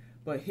history?"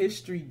 But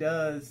history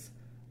does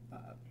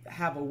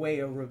have a way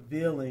of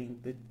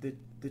revealing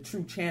the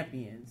true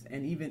champions.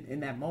 And even in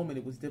that moment,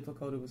 it was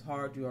difficult. It was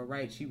hard. You are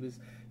right. She was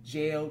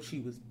jailed.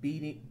 She was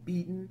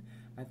beaten.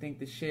 I think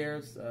the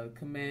sheriff's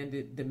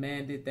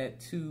demanded that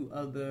 2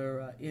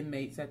 other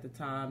inmates at the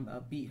time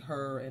beat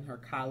her and her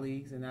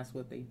colleagues, and that's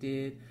what they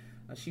did.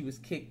 She was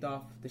kicked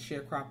off the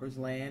sharecropper's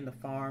land, the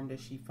farm that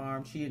she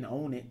farmed. She didn't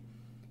own it.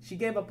 She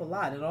gave up a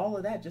lot, and all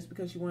of that just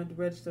because she wanted to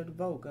register to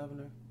vote,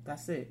 Governor.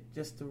 That's it,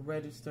 just to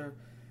register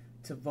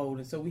to vote.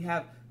 And so we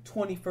have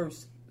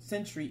 21st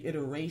century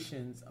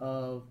iterations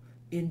of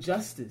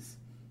injustice.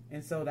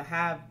 And so to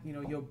have,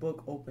 your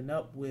book open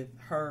up with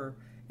her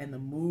and the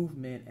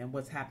movement and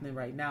what's happening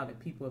right now, that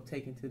people have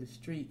taken to the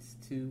streets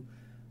to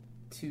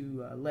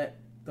let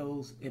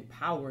those in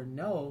power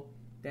know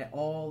that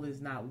all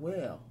is not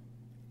well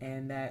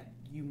and that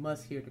you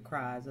must hear the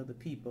cries of the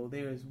people.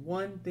 There is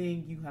one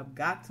thing you have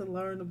got to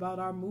learn about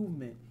our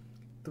movement.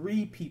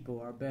 3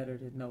 people are better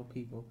than no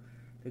people.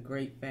 The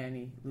great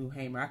Fannie Lou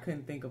Hamer. I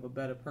couldn't think of a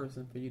better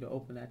person for you to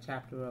open that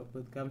chapter up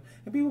with, Governor.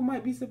 And people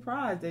might be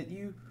surprised that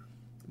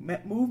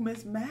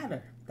movements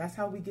matter. That's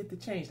how we get the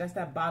change. That's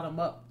that bottom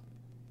up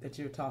that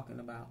you're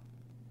talking about.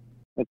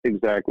 That's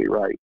exactly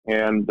right.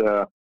 And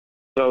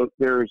so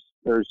there's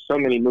so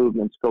many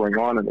movements going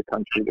on in the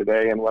country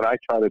today. And what I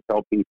try to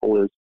tell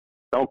people is,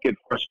 don't get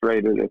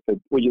frustrated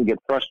you get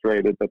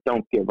frustrated, but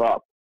don't give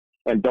up.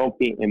 And don't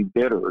be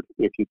embittered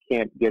if you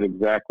can't get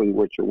exactly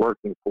what you're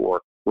working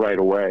for right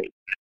away.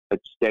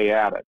 But stay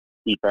at it,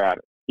 keep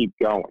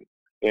going.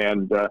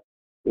 And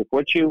if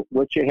what you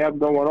have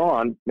going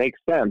on makes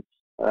sense,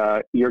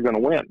 you're going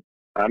to win.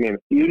 I mean,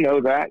 you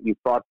know that. You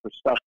fought for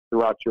stuff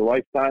throughout your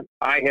lifetime.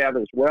 I have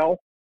as well.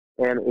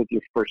 And if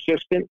you're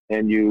persistent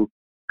and you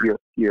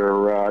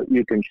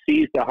can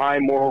seize the high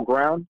moral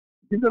ground,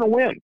 you're going to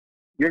win.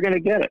 You're going to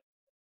get it.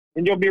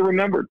 And you'll be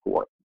remembered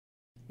for it.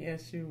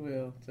 Yes, you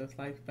will, just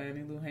like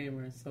Fannie Lou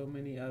Hamer and so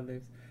many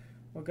others.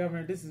 Well,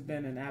 Governor, this has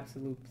been an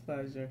absolute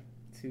pleasure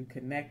to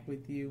connect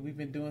with you. We've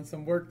been doing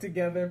some work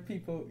together.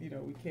 People,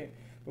 we can't,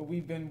 but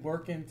we've been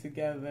working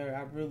together.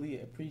 I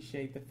really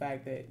appreciate the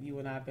fact that you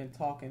and I have been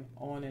talking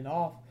on and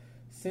off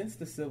since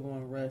the civil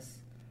unrest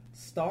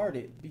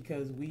started,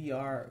 because we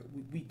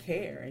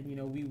care,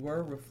 and we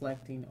were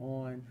reflecting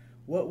on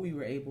what we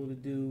were able to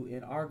do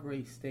in our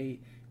great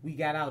state. We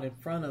got out in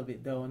front of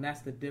it, though, and that's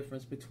the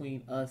difference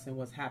between us and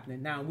what's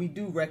happening now. We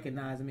do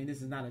recognize,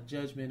 this is not a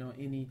judgment on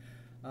any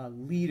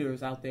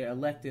leaders out there,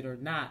 elected or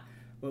not,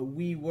 but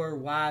we were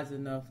wise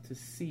enough to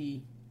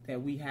see that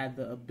we had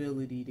the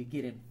ability to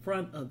get in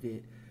front of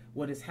it.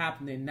 What is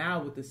happening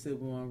now with the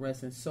civil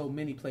unrest in so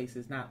many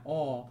places, not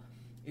all,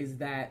 is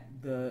that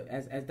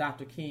as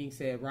Dr. King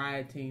said,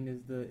 rioting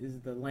is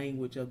the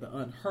language of the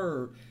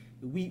unheard.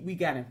 We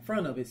got in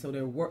front of it, so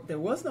there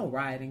was no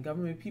rioting.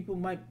 Government people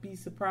might be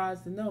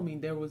surprised to know.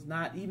 There was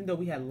not, even though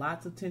we had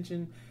lots of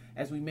tension,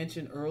 as we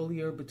mentioned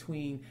earlier,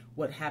 between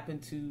what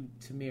happened to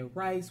Tamir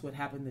Rice, what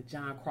happened to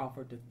John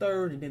Crawford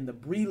III, and then the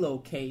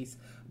Brelow case.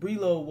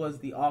 Brelow was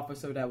the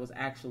officer that was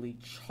actually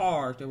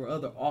charged. There were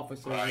other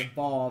officers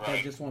involved.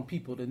 I just want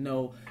people to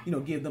know,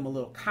 give them a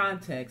little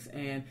context.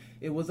 And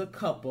it was a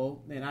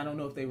couple, and I don't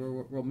know if they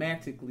were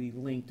romantically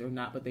linked or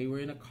not, but they were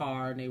in a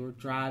car and they were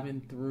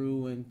driving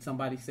through, and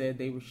somebody said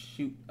they were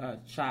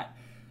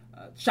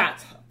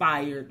shots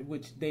fired,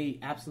 which they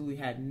absolutely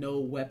had no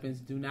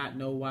weapons. Do not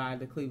know why.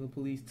 The Cleveland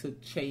police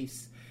took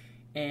chase,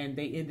 and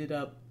they ended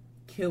up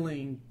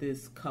killing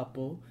this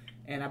couple.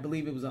 And I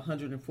believe it was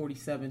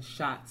 147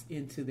 shots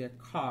into their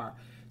car.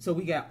 So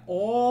we got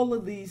all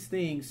of these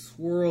things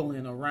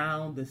swirling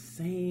around the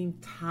same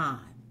time.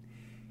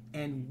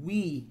 And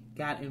we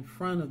got in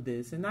front of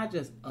this. And not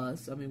just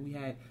us. We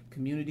had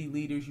community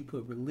leaders. You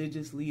put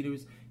religious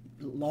leaders.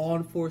 Law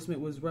enforcement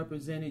was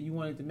represented. You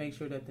wanted to make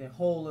sure that the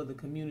whole of the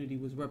community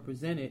was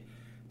represented.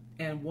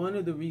 And one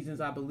of the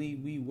reasons I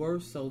believe we were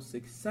so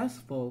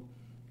successful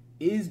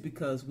is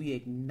because we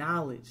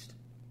acknowledged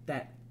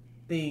that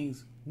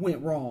things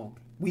went wrong.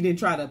 We didn't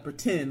try to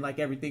pretend like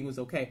everything was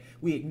okay.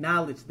 We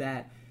acknowledged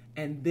that,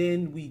 and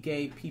then we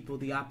gave people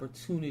the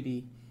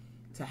opportunity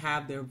to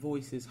have their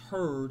voices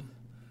heard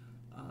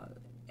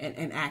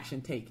and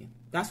action taken.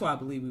 That's why I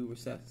believe we were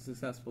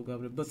successful,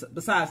 Governor.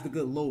 Besides the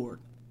good Lord,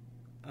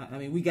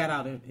 we got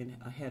out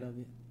ahead of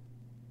it.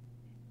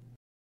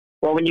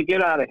 Well, when you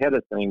get out ahead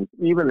of things,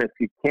 even if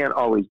you can't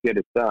always get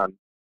it done,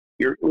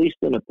 you're at least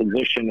in a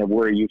position of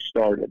where you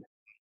started.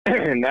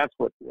 And that's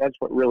what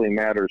really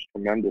matters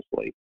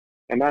tremendously.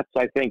 And that's,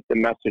 I think, the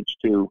message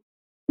to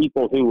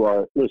people who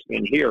are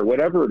listening here,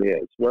 whatever it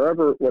is,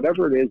 whatever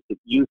it is that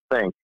you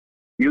think,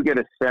 you get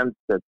a sense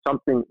that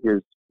something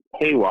is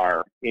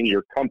haywire in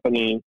your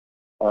company,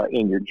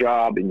 in your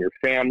job, in your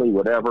family,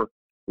 whatever,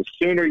 the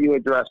sooner you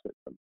address it,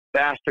 the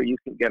faster you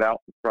can get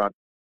out in front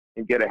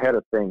and get ahead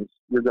of things,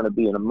 you're going to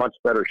be in a much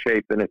better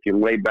shape than if you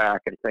lay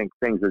back and think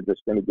things are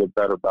just going to get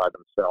better by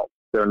themselves.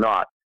 They're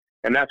not.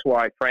 And that's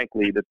why,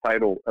 frankly, the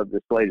title of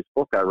this latest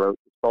book I wrote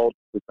is called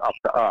It's Up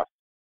to Us.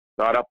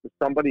 Not up to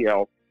somebody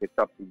else, it's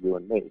up to you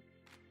and me.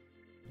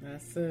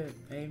 That's it.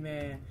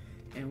 Amen.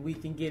 And we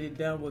can get it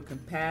done with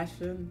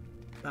compassion,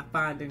 by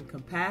finding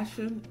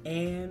compassion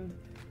and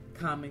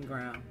common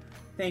ground.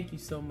 Thank you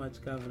so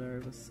much,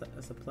 Governor.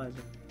 It's a pleasure.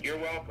 You're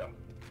welcome.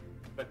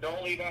 But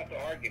don't leave out the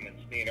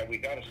arguments, Nina. We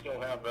got to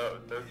still have those.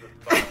 Those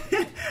are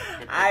fun.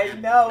 I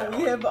know.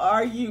 We have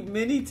argued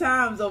many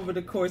times over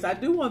the course. I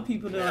do want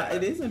people to know,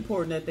 it is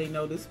important that they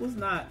know this was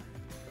not,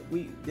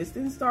 this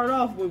didn't start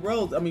off with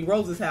roses.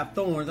 Roses have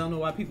thorns. I don't know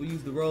why people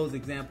use the rose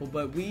example,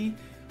 but we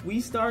we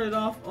started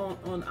off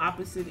on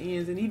opposite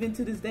ends, and even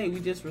to this day, we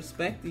just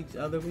respect each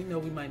other. We know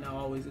we might not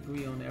always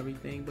agree on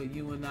everything, but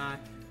you and I,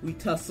 we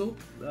tussled.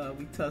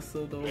 We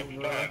tussled over.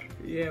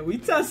 We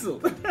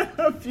tussled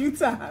a few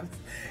times.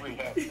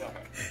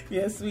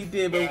 Yes, we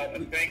did.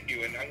 But thank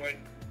you, and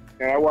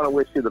I want to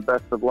wish you the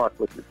best of luck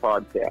with your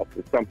podcast.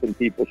 It's something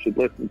people should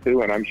listen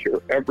to, and I'm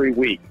sure every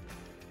week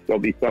there'll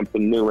be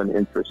something new and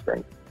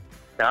interesting.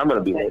 Now I'm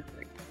going to be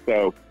listening.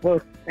 So,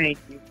 well, thank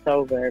you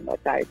so very much.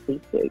 I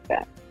appreciate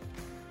that.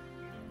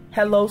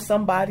 Hello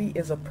Somebody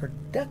is a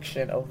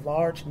production of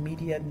Large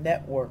Media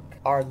Network.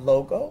 Our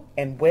logo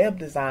and web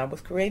design was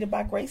created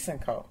by Grace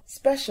 & Co.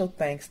 Special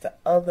thanks to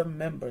other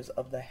members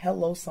of the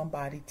Hello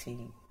Somebody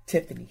team.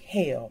 Tiffany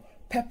Hale,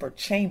 Pepper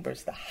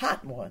Chambers, the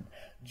hot one,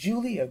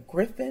 Julia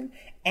Griffin,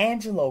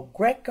 Angelo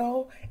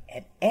Greco,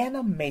 and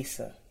Anna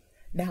Mesa.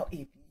 Now,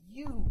 if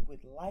you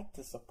would like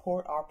to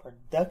support our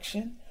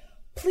production,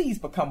 please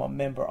become a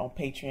member on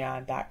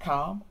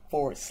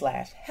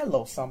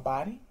patreon.com/Hello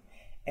Somebody.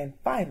 And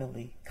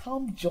finally,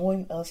 come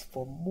join us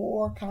for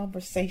more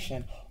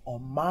conversation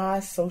on my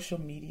social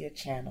media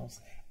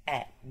channels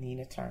at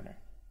Nina Turner.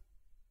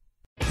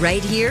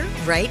 Right here,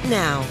 right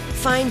now.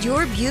 Find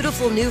your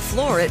beautiful new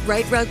floor at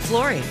Right Rug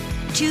Flooring.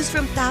 Choose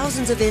from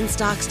thousands of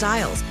in-stock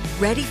styles,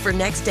 ready for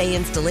next day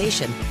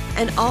installation,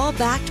 and all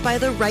backed by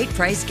the right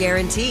price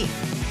guarantee.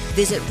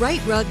 Visit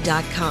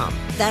rightrug.com.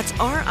 That's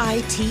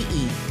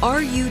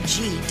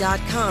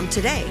RITERUG.com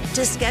today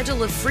to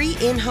schedule a free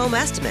in-home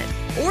estimate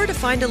or to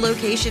find a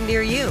location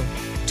near you.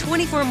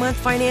 24-month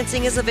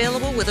financing is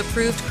available with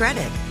approved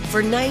credit.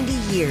 For 90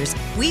 years,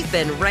 we've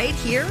been right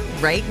here,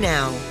 right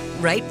now.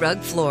 Right Rug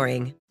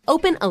Flooring.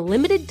 Open a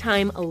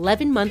limited-time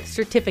 11-month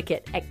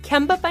certificate at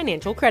Kemba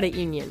Financial Credit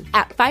Union.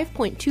 At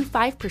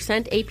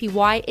 5.25%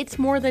 APY, it's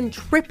more than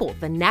triple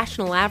the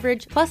national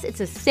average, plus it's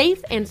a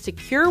safe and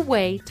secure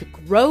way to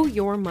grow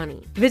your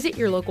money. Visit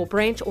your local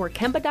branch or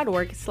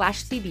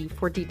kemba.org/cb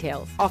for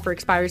details. Offer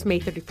expires May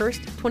 31st,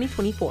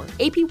 2024.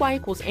 APY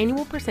equals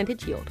annual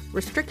percentage yield.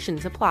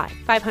 Restrictions apply.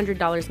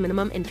 $500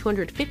 minimum and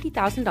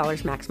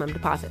 $250,000 maximum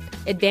deposit.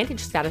 Advantage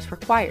status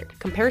required.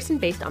 Comparison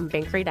based on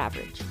bank rate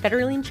average.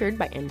 Federally insured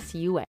by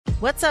NCUA.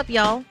 What's up,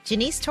 y'all?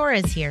 Janice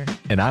Torres here.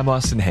 And I'm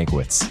Austin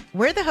Hankwitz.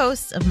 We're the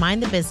hosts of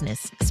Mind the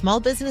Business, Small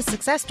Business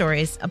Success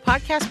Stories, a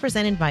podcast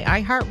presented by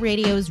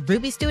iHeartRadio's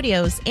Ruby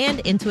Studios and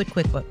Intuit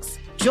QuickBooks.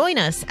 Join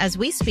us as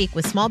we speak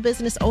with small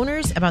business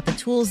owners about the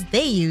tools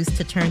they use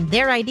to turn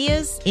their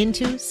ideas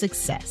into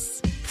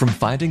success. From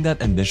finding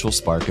that initial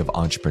spark of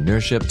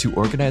entrepreneurship to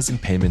organizing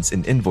payments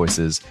and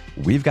invoices,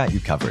 we've got you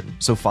covered.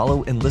 So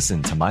follow and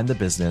listen to Mind the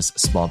Business,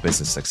 Small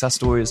Business Success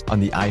Stories on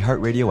the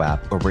iHeartRadio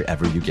app or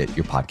wherever you get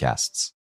your podcasts.